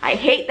out. I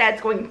hate that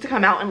it's going to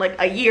come out in like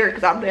a year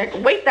because I don't think I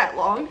can wait that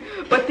long.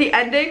 But the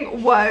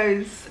ending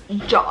was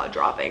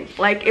jaw-dropping.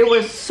 Like, it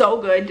was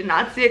so good. Did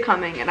not see it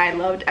coming, and I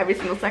loved every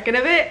single second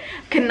of it.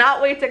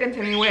 Cannot wait to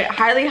continue it.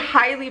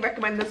 Highly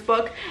recommend this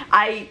book.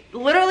 I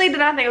literally did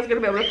not think I was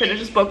going to be able to finish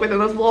this book within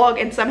this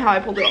vlog, and somehow I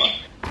pulled it off.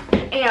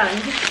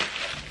 And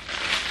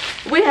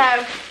we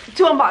have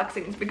 2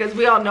 unboxings because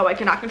we all know I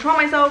cannot control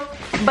myself,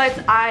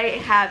 but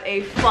I have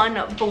a fun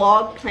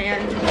vlog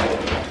planned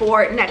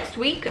for next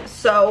week.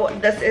 So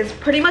this is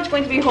pretty much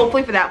going to be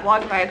hopefully for that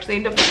vlog if I actually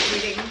end up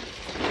reading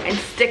and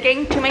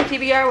sticking to my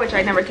TBR, which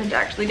I never tend to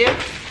actually do.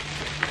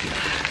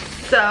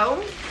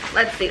 So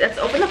let's see, let's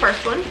open the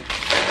first one.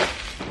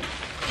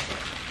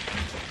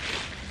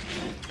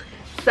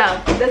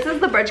 So this is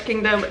The Bridge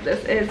Kingdom.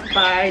 This is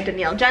by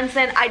Danielle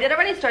Jensen. I did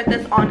already start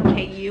this on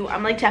KU.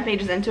 I'm like 10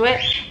 pages into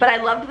it, but I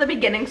loved the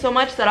beginning so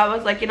much that I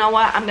was like, you know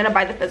what, I'm gonna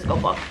buy the physical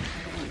book.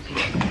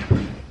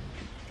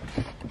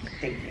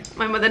 Thank you.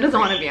 My mother doesn't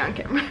want to be on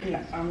camera.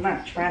 No, I'm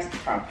not dressed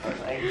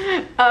properly.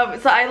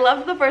 So I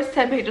loved the first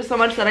 10 pages so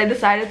much that I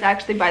decided to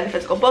actually buy the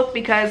physical book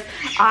because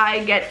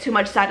I get too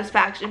much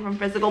satisfaction from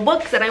physical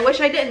books, and I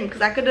wish I didn't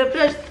because I could have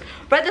just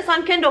read this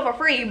on Kindle for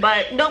free,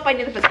 but nope, I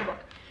need the physical book.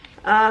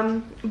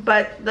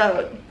 But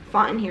the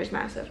font in here is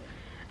massive.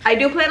 I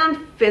do plan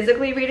on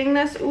physically reading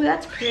this. Ooh,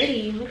 that's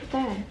pretty. Look at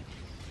that.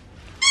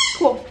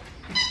 Cool.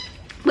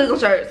 Please don't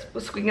start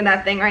squeaking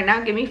that thing right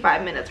now. Give me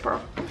 5 minutes,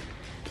 bro.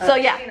 So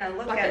yeah. Tina,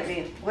 look at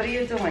me. What are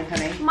you doing,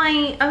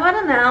 honey? I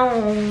got an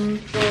owl. Doing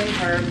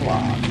her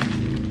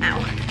vlog.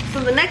 Ow.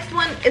 So the next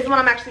one is one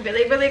I'm actually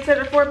really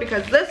excited for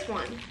because this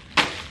one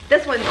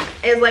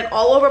is like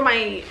all over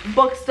my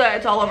Booksta,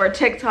 it's all over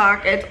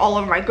TikTok, it's all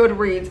over my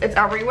Goodreads, it's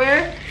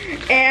everywhere.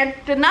 And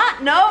did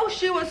not know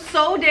she was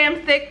so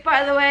damn thick,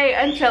 by the way,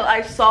 until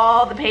I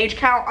saw the page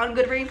count on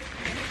Goodreads.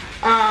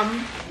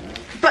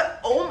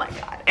 But oh my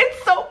god,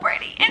 it's so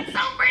pretty, it's so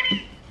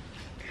pretty.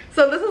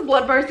 So this is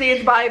Blood Mercy.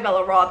 It's by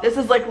Bella Roth. This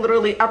is like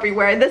literally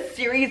everywhere. This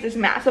series is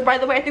massive, by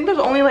the way. I think there's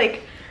only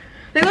like,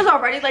 I think there's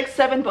already like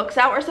 7 books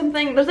out or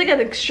something. There's like an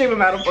extreme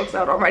amount of books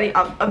out already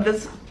of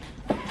this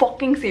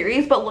fucking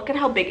series, but look at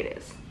how big it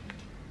is.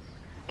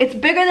 It's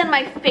bigger than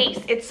my face.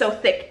 It's so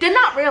thick. Did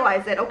not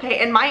realize it, okay?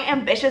 And my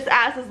ambitious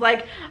ass is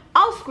like,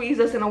 I'll squeeze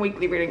this in a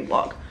weekly reading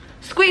vlog.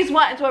 Squeeze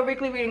what into a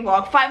weekly reading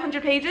vlog?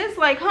 500 pages?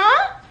 Like,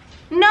 huh?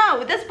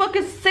 No, this book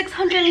is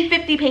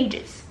 650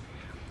 pages.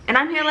 And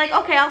I'm here like,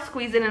 okay, I'll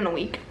squeeze it in a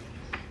week.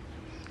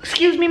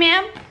 Excuse me,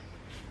 ma'am.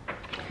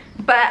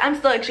 But I'm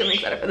still extremely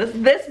excited for this.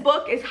 This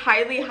book is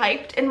highly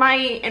hyped in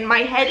my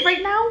head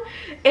right now.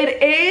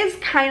 It is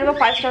kind of a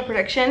 5-star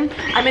prediction.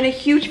 I'm in a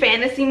huge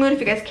fantasy mood. If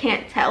you guys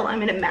can't tell,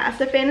 I'm in a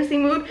massive fantasy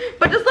mood.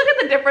 But just look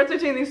at the difference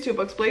between these 2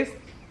 books, please.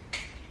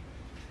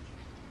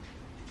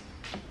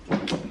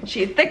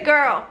 She's a thick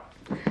girl.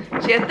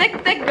 She's a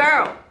thick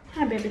girl.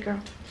 Hi, baby girl.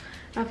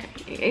 Okay,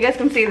 you guys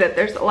can see that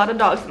there's a lot of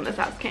dogs in this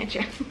house, can't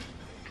you?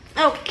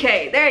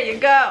 Okay, there you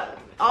go.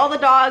 All the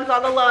dogs,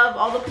 all the love,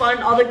 all the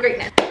fun, all the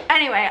greatness.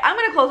 Anyway, I'm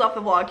gonna close off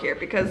the vlog here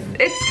because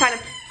it's kind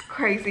of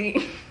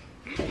crazy.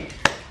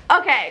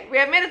 Okay, we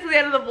have made it to the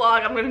end of the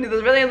vlog. I'm gonna do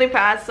this really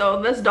fast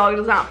so this dog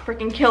does not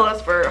freaking kill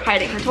us for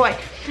hiding her toy.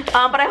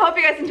 But I hope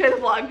you guys enjoyed the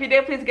vlog. If you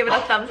did, please give it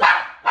a thumbs up.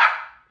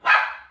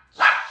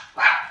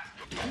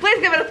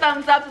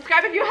 thumbs up.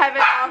 Subscribe if you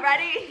haven't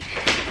already.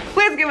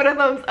 Please give it a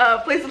thumbs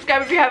up. Please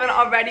subscribe if you haven't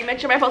already. Make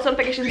sure my post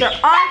notifications are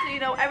on so you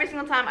know every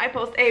single time I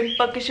post a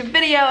bookish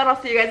video. And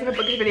I'll see you guys in a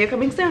bookish video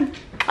coming soon.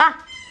 Bye.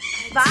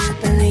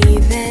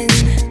 Believe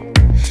in